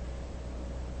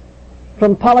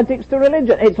 From politics to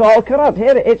religion, it's all corrupt.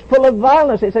 Here it's full of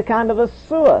violence. It's a kind of a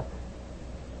sewer.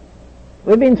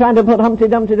 We've been trying to put Humpty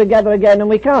Dumpty together again and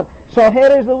we can't. So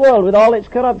here is the world with all its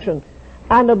corruption.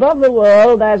 And above the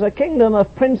world there's a kingdom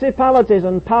of principalities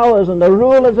and powers and the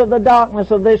rulers of the darkness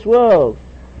of this world.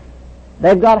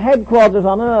 They've got headquarters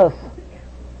on earth.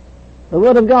 The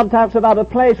Word of God talks about a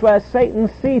place where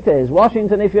Satan's seat is,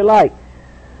 Washington if you like.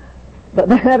 But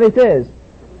there it is.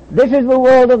 This is the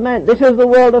world of men. This is the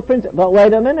world of principalities. But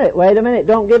wait a minute,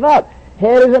 don't give up.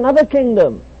 Here is another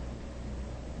kingdom.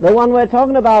 The one we're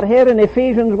talking about here in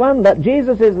Ephesians 1, that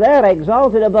Jesus is there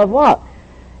exalted above what?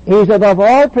 He's above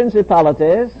all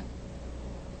principalities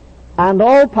and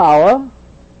all power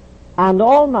and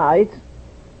all might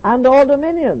and all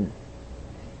dominion.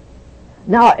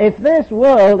 Now, if this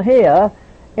world here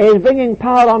is bringing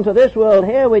power onto this world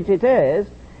here, which it is,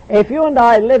 if you and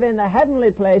I live in the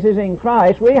heavenly places in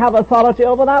Christ, we have authority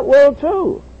over that world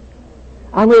too.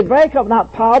 And we break up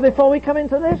that power before we come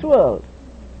into this world.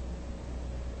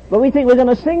 But we think we're going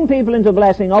to sing people into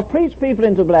blessing or preach people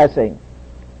into blessing.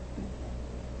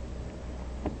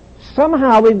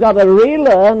 Somehow we've got to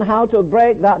relearn how to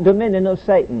break that dominion of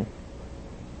Satan.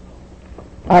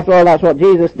 After all, that's what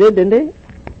Jesus did, didn't he?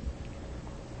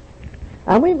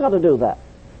 And we've got to do that.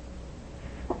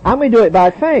 And we do it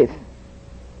by faith.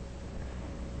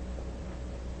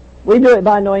 We do it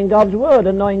by knowing God's Word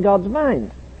and knowing God's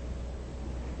mind.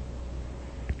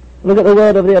 Look at the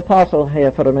word of the apostle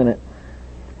here for a minute.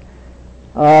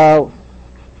 2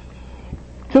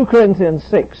 Corinthians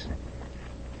 6.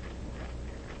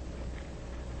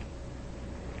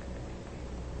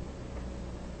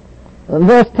 And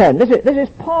verse 10. This is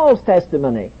Paul's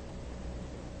testimony.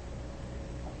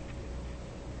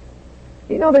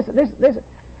 You know,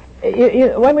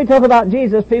 when we talk about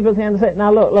Jesus, people tend to say,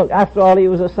 now look, after all, he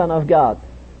was a son of God.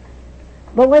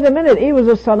 But wait a minute, he was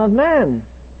a son of man.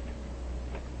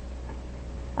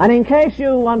 And in case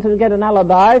you want to get an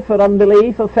alibi for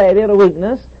unbelief, or failure, or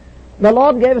weakness, the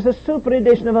Lord gave us a super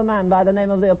edition of a man by the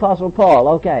name of the Apostle Paul,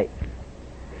 okay.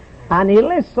 And he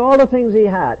lists all the things he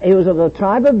had. He was of the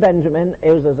tribe of Benjamin,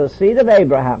 he was of the seed of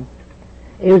Abraham,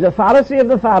 he was a Pharisee of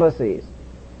the Pharisees,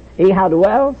 he had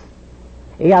wealth,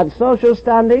 he had social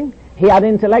standing, he had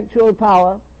intellectual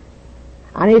power,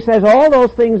 and he says, all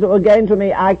those things that were gained to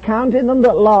me, I counted them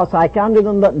but loss, I counted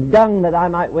them but dung that I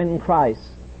might win Christ.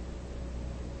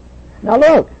 Now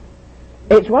look,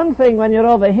 it's one thing when you're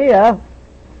over here,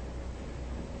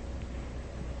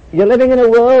 you're living in a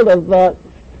world of,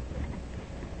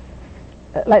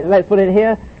 let's put it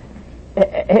here,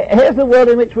 here's the world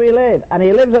in which we live, and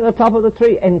he lives at the top of the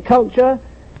tree, in culture,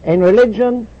 in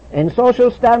religion, in social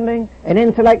standing, in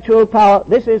intellectual power.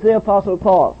 This is the Apostle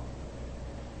Paul.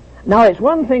 Now it's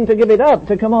one thing to give it up,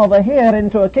 to come over here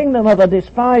into a kingdom of a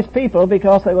despised people,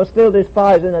 because they were still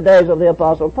despised in the days of the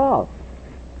Apostle Paul.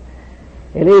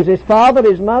 He leaves his father,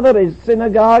 his mother, his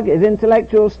synagogue, his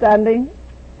intellectual standing.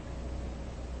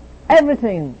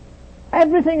 Everything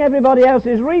everybody else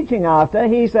is reaching after,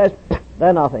 he says,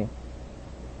 they're nothing.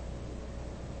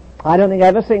 I don't think I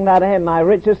ever sing that hymn, my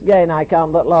richest gain I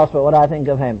count but loss for what I think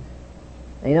of him.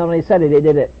 He not only said it, he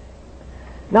did it.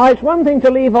 Now it's one thing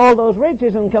to leave all those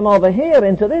riches and come over here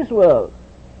into this world.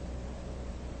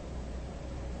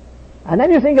 And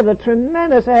then you think of the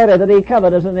tremendous area that he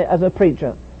covered as a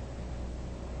preacher.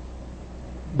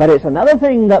 But it's another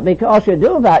thing that because you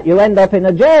do that, you end up in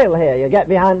a jail here. You get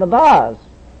behind the bars.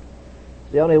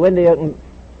 It's the only window you can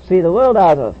see the world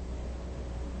out of.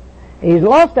 He's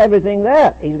lost everything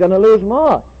there. He's going to lose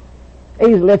more.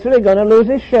 He's literally going to lose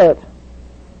his shirt.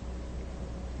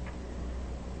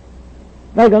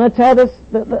 They're going to tear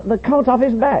the coat off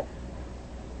his back.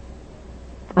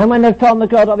 And when they've torn the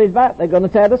coat off his back, they're going to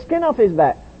tear the skin off his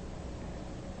back.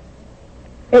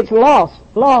 It's loss.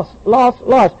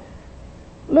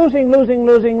 Losing.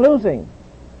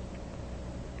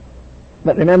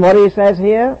 But remember what he says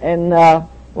here in,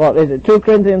 2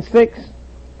 Corinthians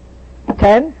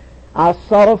 6:10? Are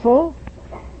sorrowful.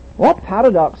 What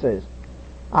paradoxes.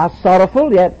 Are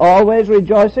sorrowful, yet always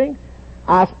rejoicing.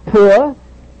 Are poor,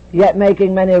 yet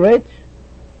making many rich.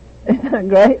 Isn't that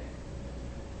great?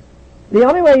 The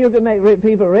only way you can make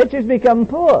people rich is become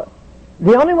poor.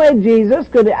 The only way Jesus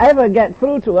could ever get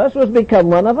through to us was become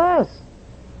one of us.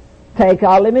 Take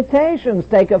our limitations,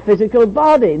 take a physical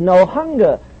body, no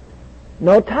hunger,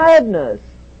 no tiredness,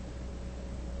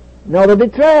 no the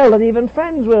betrayal that even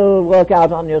friends will work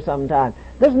out on you sometime.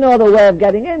 There's no other way of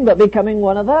getting in but becoming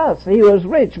one of us. He was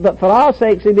rich, but for our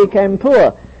sakes he became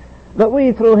poor, that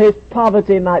we through his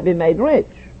poverty might be made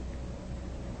rich.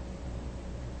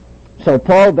 So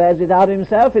Paul bears it out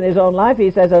himself in his own life.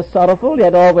 He says, as sorrowful,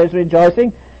 yet always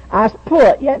rejoicing, as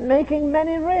poor, yet making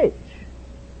many rich.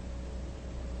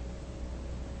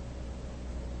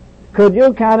 Could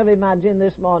you kind of imagine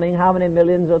this morning how many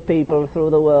millions of people through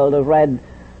the world have read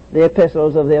the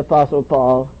epistles of the Apostle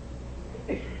Paul.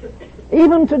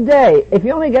 Even today, if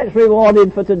he only gets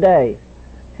rewarded for today,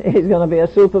 he's going to be a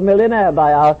super millionaire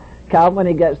by our count when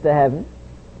he gets to heaven.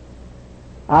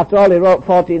 After all, he wrote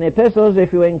 14 epistles,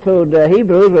 if you include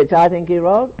Hebrews, which I think he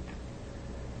wrote.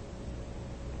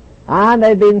 And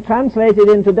they've been translated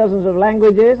into dozens of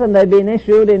languages, and they've been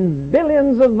issued in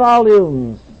billions of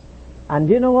volumes. And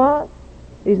do you know what?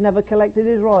 He's never collected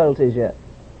his royalties yet.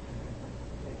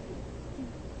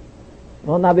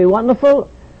 Won't that be wonderful?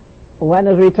 When,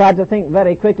 as we tried to think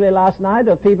very quickly last night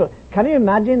of people, can you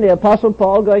imagine the Apostle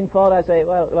Paul going forward? I say,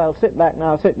 well, sit back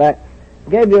now, sit back.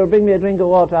 Gabriel, bring me a drink of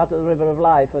water out of the river of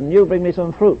life, and you bring me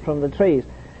some fruit from the trees,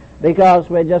 because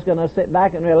we're just going to sit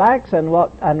back and relax and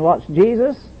watch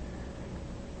Jesus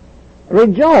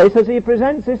rejoice as he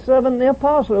presents his servant the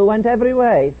apostle, who went every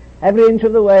way, every inch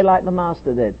of the way, like the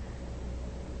master did.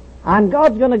 And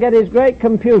God's going to get his great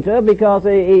computer, because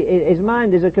his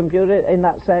mind is a computer in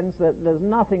that sense that there's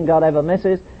nothing God ever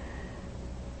misses.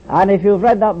 And if you've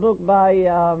read that book by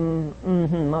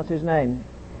what's his name,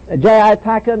 J.I.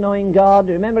 Packer, Knowing God,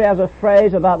 remember he has a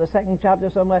phrase about the second chapter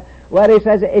somewhere where he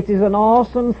says it is an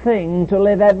awesome thing to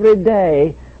live every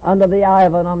day under the eye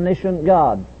of an omniscient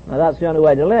God. Now that's the only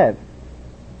way to live.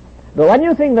 But when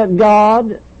you think that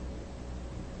God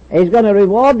is going to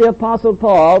reward the Apostle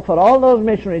Paul for all those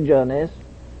missionary journeys,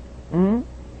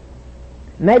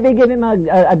 maybe give him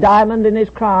a diamond in his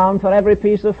crown for every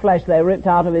piece of flesh they ripped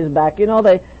out of his back. You know,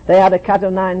 they had a cat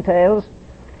of nine tails.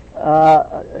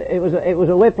 It was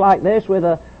a whip like this with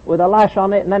a lash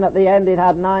on it, and then at the end it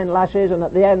had 9 lashes, and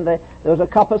at the end there was a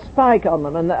copper spike on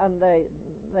them, and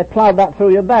they ploughed that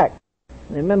through your back.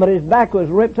 Remember, his back was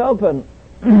ripped open.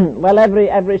 Well,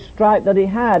 every stripe that he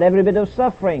had, every bit of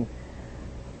suffering,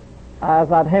 as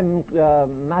that hymn,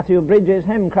 Matthew Bridges'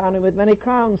 hymn, crowning with many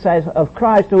crowns, says, of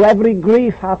Christ, who every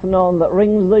grief hath known that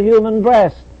wrings the human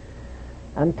breast,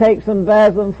 and takes and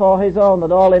bears them for his own,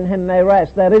 that all in him may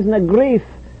rest. There isn't a grief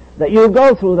that you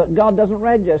go through that God doesn't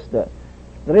register.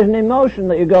 There is an emotion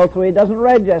that you go through he doesn't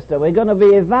register. We're going to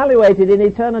be evaluated in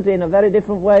eternity in a very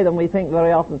different way than we think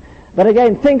very often. But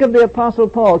again, think of the Apostle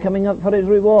Paul coming up for his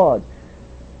reward.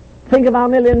 Think of how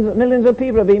millions of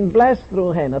people have been blessed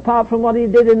through him, apart from what he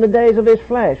did in the days of his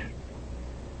flesh.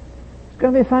 It's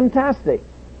going to be fantastic.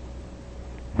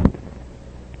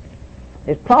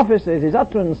 His prophecies, his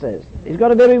utterances, he's got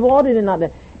to be rewarded in that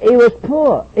day. He was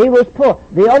poor. He was poor.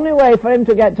 The only way for him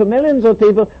to get to millions of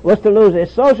people was to lose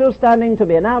his social standing, to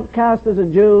be an outcast as a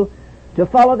Jew, to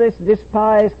follow this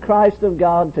despised Christ of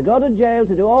God, to go to jail,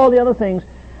 to do all the other things.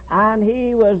 And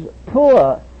he was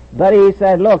poor. But he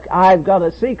said, look, I've got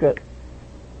a secret.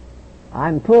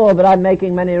 I'm poor, but I'm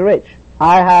making many rich.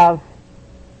 I have,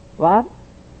 what?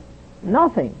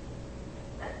 Nothing.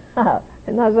 Isn't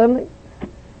that something?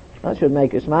 That should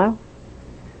make you smile.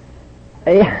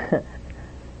 He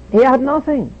had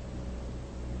nothing.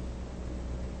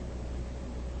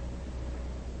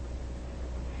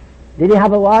 Did he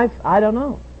have a wife? I don't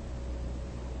know.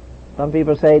 Some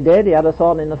people say he did. He had a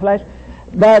thorn in the flesh.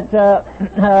 But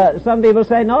some people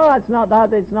say, no, it's not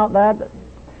that, it's not that.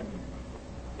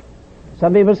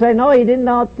 Some people say, no, he did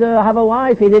not have a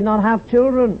wife, he did not have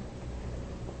children.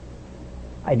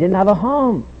 He didn't have a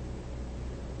home.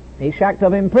 He shacked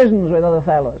up in prisons with other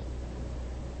fellows.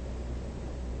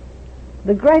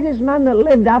 The greatest man that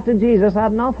lived after Jesus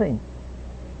had nothing.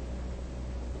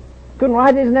 Couldn't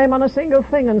write his name on a single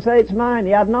thing and say it's mine.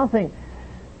 He had nothing.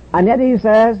 And yet he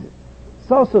says,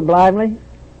 so sublimely,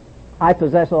 I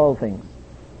possess all things.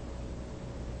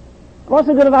 What's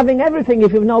the good of having everything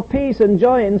if you've no peace and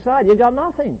joy inside? You've got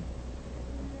nothing.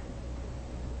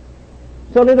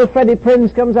 So little Freddie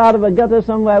Prinze comes out of a gutter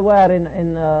somewhere where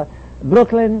in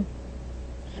Brooklyn.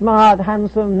 Smart,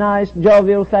 handsome, nice,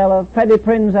 jovial fellow. Freddie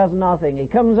Prinze has nothing. He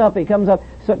comes up,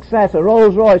 success, a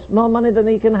Rolls Royce, more money than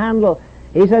he can handle.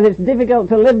 He says it's difficult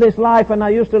to live this life, and I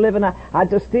used to live and I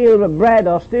had to steal bread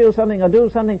or steal something or do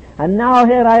something, and now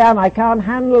here I am, I can't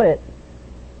handle it.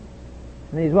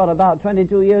 And he's about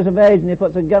 22 years of age, and he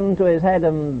puts a gun to his head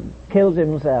and kills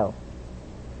himself.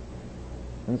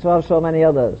 And so have so many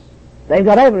others. They've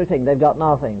got everything, they've got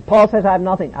nothing. Paul says, I have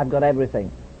nothing, I've got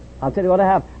everything. I'll tell you what I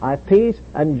have. I have peace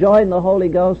and joy in the Holy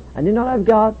Ghost, and you not have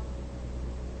God.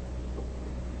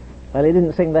 Well, he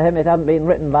didn't sing the hymn, it hadn't been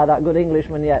written by that good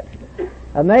Englishman yet.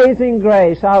 Amazing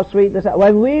grace, how sweet the sound.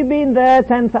 When we've been there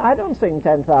I don't sing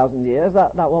 10,000 years,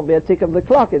 that won't be a tick of the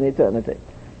clock in eternity.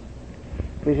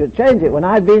 We should change it. When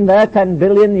I've been there 10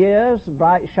 billion years,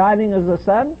 bright shining as the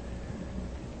sun,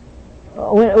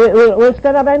 we'll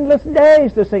still have endless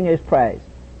days to sing his praise.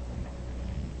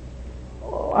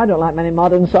 I don't like many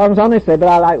modern songs, honestly, but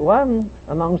I like one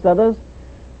amongst others.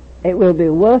 It will be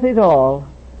worth it all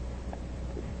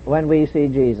when we see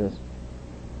Jesus.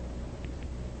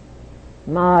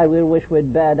 My, we wish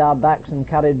we'd bared our backs and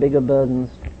carried bigger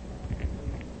burdens.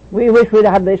 We wish we'd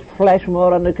had this flesh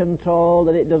more under control,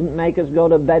 that it doesn't make us go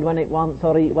to bed when it wants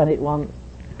or eat when it wants.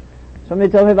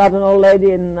 Somebody told me about an old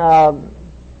lady in one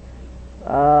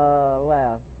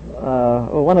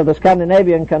of the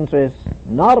Scandinavian countries,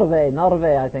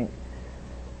 Norway, I think.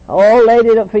 An old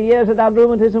lady that for years had had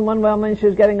rheumatism. One moment she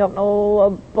was getting up, her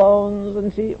bones,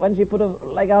 and when she put her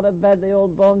leg out of bed, the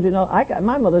old bones,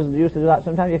 my mother used to do that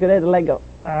sometimes. You could hear the leg go,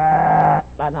 like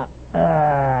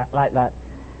that.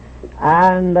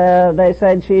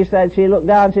 And she looked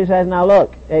down, she said, now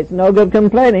look, it's no good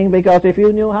complaining, because if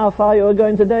you knew how far you were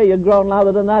going today, you'd groan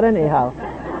louder than that anyhow.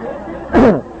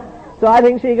 So I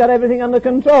think she got everything under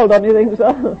control, don't you think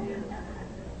so?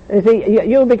 You see,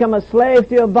 you become a slave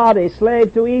to your body,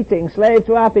 slave to eating, slave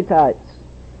to appetites.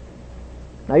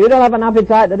 Now you don't have an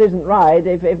appetite that isn't right.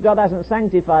 If God hasn't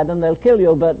sanctified them, they'll kill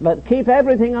you, but keep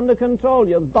everything under control.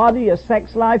 Your body, your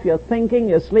sex life, your thinking,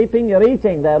 your sleeping, your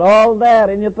eating, they're all there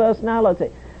in your personality.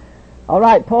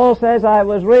 Alright, Paul says, I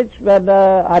was rich, but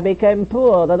I became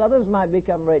poor, that others might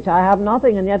become rich. I have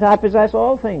nothing, and yet I possess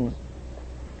all things.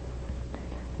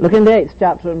 Look in the 8th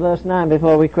chapter and verse 9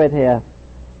 before we quit here.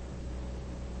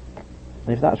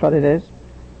 If that's what it is.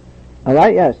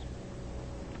 Alright, yes.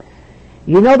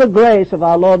 You know the grace of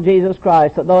our Lord Jesus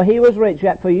Christ, that though he was rich,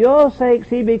 yet for your sakes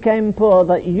he became poor,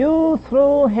 that you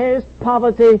through his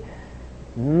poverty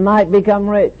might become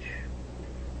rich.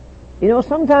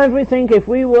 Sometimes we think if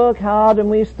we work hard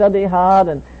and we study hard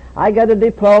and I get a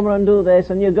diploma and do this,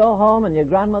 and you go home and your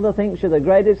grandmother thinks you're the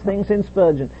greatest thing since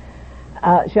Spurgeon.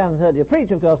 She hasn't heard you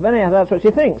preach, of course, but anyhow, that's what she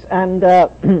thinks. And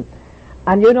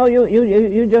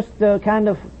you just kind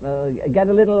of get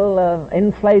a little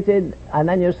inflated, and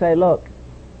then you say, look,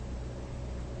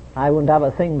 I wouldn't have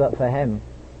a thing but for him.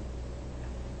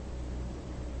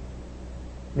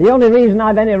 The only reason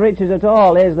I've any riches at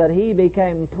all is that he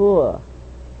became poor,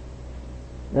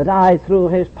 that I through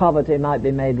his poverty might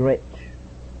be made rich.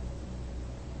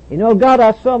 God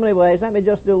has so many ways. Let me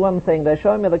just do one thing. They're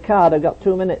showing me the card. I've got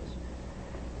 2 minutes.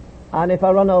 And if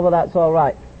I run over, that's all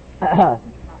right.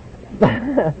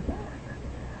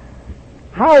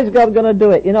 How is God going to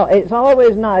do it? It's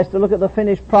always nice to look at the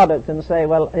finished product and say,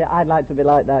 well, yeah, I'd like to be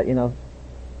like that,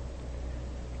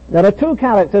 There are 2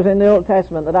 characters in the Old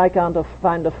Testament that I can't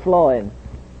find a flaw in.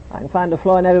 I can find a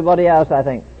flaw in everybody else, I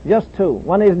think. Just 2.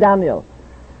 One is Daniel.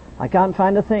 I can't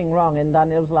find a thing wrong in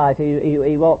Daniel's life.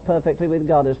 He walked perfectly with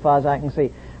God as far as I can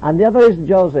see. And the other is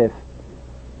Joseph.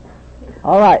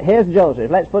 Alright, here's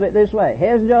Joseph. Let's put it this way.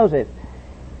 Here's Joseph.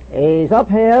 He's up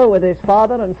here with his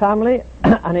father and family,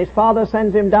 and his father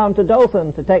sends him down to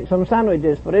Dothan to take some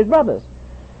sandwiches for his brothers.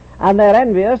 And they're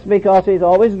envious because he's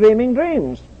always dreaming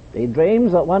dreams. He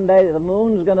dreams that one day he's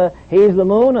the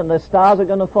moon and the stars are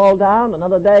going to fall down.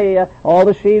 Another day all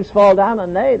the sheaves fall down,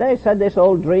 and they said this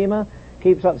old dreamer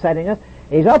keeps upsetting us.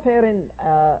 He's up here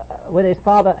with his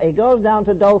father. He goes down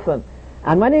to Dothan.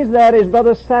 And when he's there, his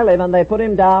brothers sell him and they put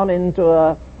him down into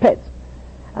a pit.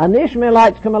 And the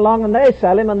Ishmaelites come along and they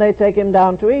sell him and they take him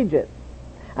down to Egypt.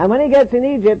 And when he gets in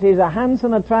Egypt, he's a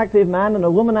handsome, attractive man, and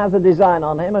a woman has a design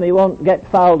on him and he won't get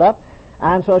fouled up.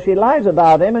 And so she lies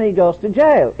about him and he goes to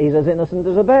jail. He's as innocent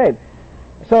as a babe.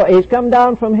 So he's come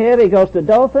down from here, he goes to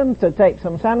Dothan to take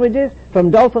some sandwiches. From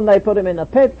Dothan they put him in a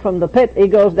pit. From the pit he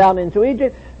goes down into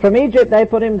Egypt. From Egypt they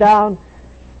put him down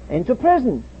into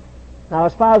prison. Now,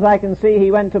 as far as I can see,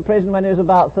 he went to prison when he was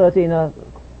about when he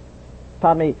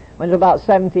was about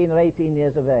 17 or 18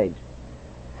 years of age.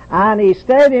 And he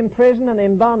stayed in prison and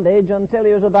in bondage until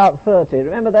he was about 30.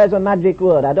 Remember, there's a magic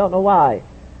word. I don't know why.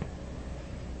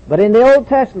 But in the Old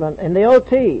Testament, in the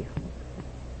OT,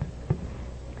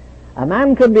 a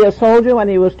man could be a soldier when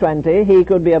he was 20. He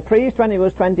could be a priest when he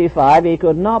was 25. He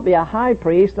could not be a high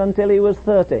priest until he was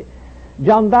 30.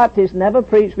 John Baptist never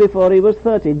preached before he was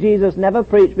 30. Jesus never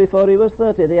preached before he was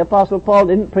 30. The Apostle Paul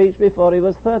didn't preach before he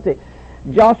was 30.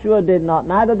 Joshua did not.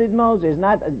 Neither did Moses.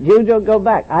 You don't go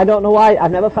back. I don't know why.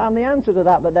 I've never found the answer to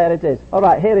that, but there it is. All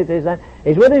right, here it is then.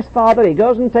 He's with his father. He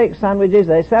goes and takes sandwiches.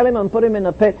 They sell him and put him in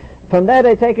a pit. From there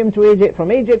they take him to Egypt.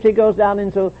 From Egypt he goes down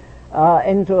into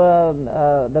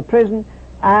the prison.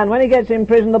 And when he gets in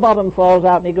prison, the bottom falls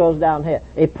out and he goes down here.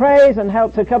 He prays and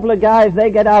helps a couple of guys. They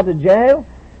get out of jail.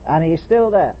 And he's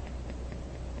still there,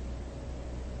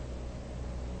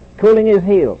 cooling his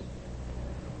heels,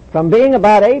 from being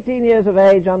about 18 years of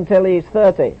age until he's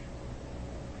 30.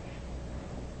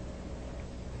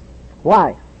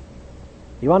 Why?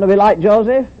 You want to be like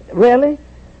Joseph? Really?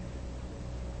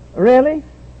 Really?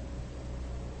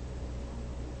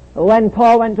 When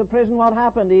Paul went to prison, what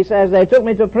happened? He says, they took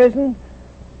me to prison,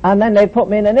 and then they put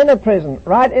me in an inner prison,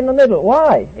 right in the middle.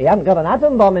 Why? He hadn't got an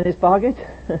atom bomb in his pocket.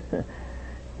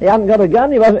 He hadn't got a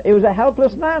gun. He was a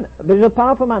helpless man, but he was a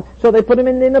powerful man. So they put him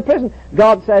in the inner prison.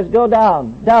 God says, go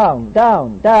down, down,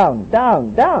 down, down,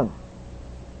 down, down.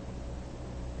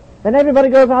 Then everybody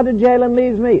goes out of jail and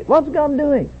leaves me. What's God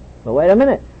doing? Well, wait a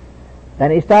minute.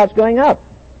 Then he starts going up,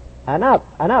 and up,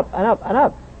 and up, and up, and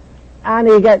up. And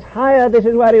he gets higher. This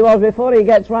is where he was before. He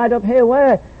gets right up here.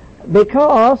 Where?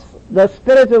 Because the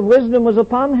spirit of wisdom was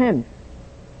upon him.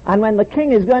 And when the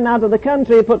king is going out of the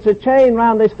country, he puts a chain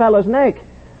round this fellow's neck.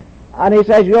 And he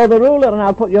says, you're the ruler, and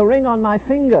I'll put your ring on my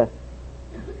finger.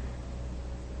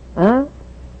 Huh?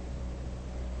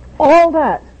 All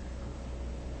that.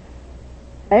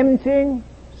 Emptying,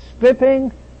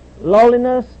 stripping,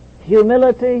 lowliness,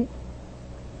 humility.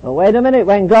 Well, wait a minute,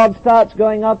 when God starts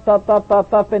going up, up, up,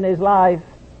 up, up in his life,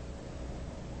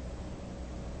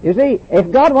 you see,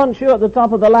 if God wants you at the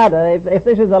top of the ladder, if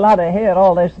this is the ladder here,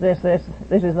 all this is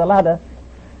the ladder.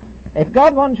 If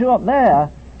God wants you up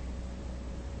there,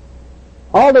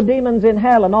 all the demons in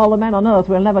hell and all the men on earth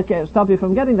will never stop you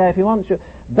from getting there if he wants you.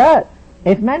 But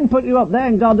if men put you up there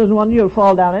and God doesn't want you, you'll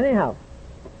fall down anyhow.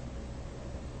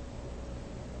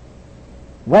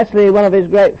 Wesley, one of his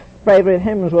great favourite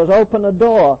hymns was, open a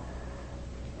door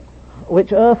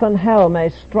which earth and hell may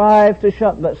strive to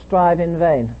shut, but strive in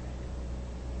vain.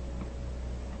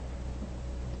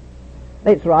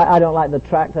 It's right, I don't like the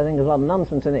tract, I think there's a lot of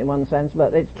nonsense in it in one sense,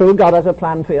 but it's true, God has a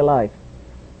plan for your life.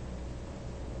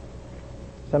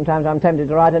 Sometimes I'm tempted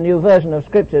to write a new version of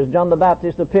scriptures. John the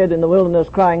Baptist appeared in the wilderness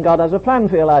crying, God has a plan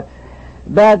for your life.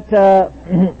 But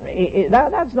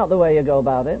that's not the way you go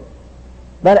about it.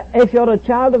 But if you're a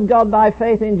child of God by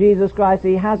faith in Jesus Christ,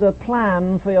 he has a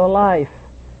plan for your life.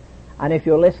 And if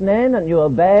you listen in and you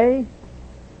obey,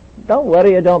 don't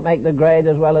worry you don't make the grade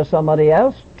as well as somebody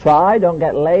else. Try, don't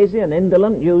get lazy and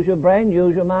indolent. Use your brain,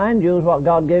 use your mind, use what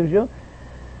God gives you.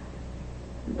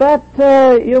 But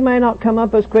you may not come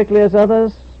up as quickly as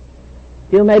others.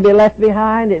 You may be left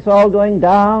behind. It's all going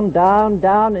down, down,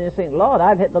 down, and you think, Lord,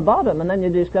 I've hit the bottom. And then you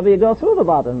discover you go through the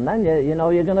bottom. And then you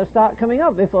know you're going to start coming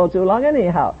up before too long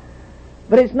anyhow.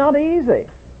 But it's not easy,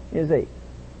 you see.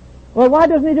 Well, why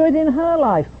doesn't he do it in her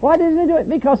life? Why doesn't he do it?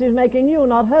 Because he's making you,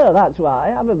 not her. That's why.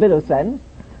 Have a bit of sense.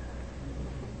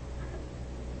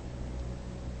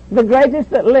 The greatest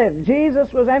that lived,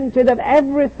 Jesus was emptied of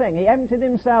everything. He emptied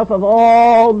himself of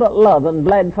all but love and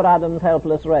bled for Adam's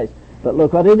helpless race. But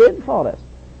look what he did for us.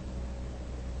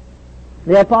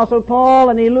 The Apostle Paul,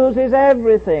 and he loses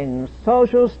everything.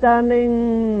 Social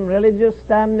standing, religious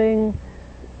standing.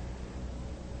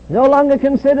 No longer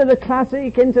considered a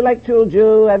classic intellectual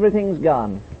Jew, everything's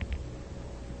gone.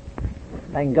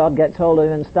 Then God gets hold of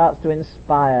him and starts to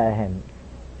inspire him.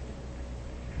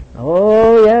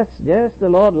 Oh, yes, yes, the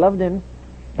Lord loved him.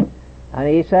 And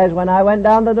he says, when I went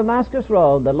down the Damascus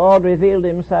road, the Lord revealed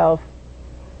himself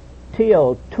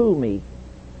to me.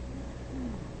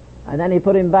 And then he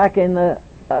put him back in a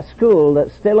school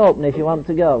that's still open if you want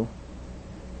to go.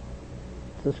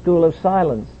 It's the school of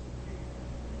silence.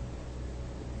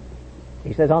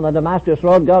 He says, on the Damascus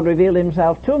road, God revealed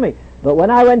himself to me. But when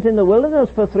I went in the wilderness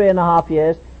for 3.5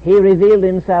 years, he revealed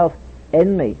himself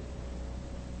in me.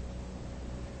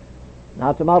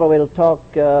 Now tomorrow we'll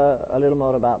talk a little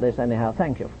more about this anyhow.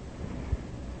 Thank you.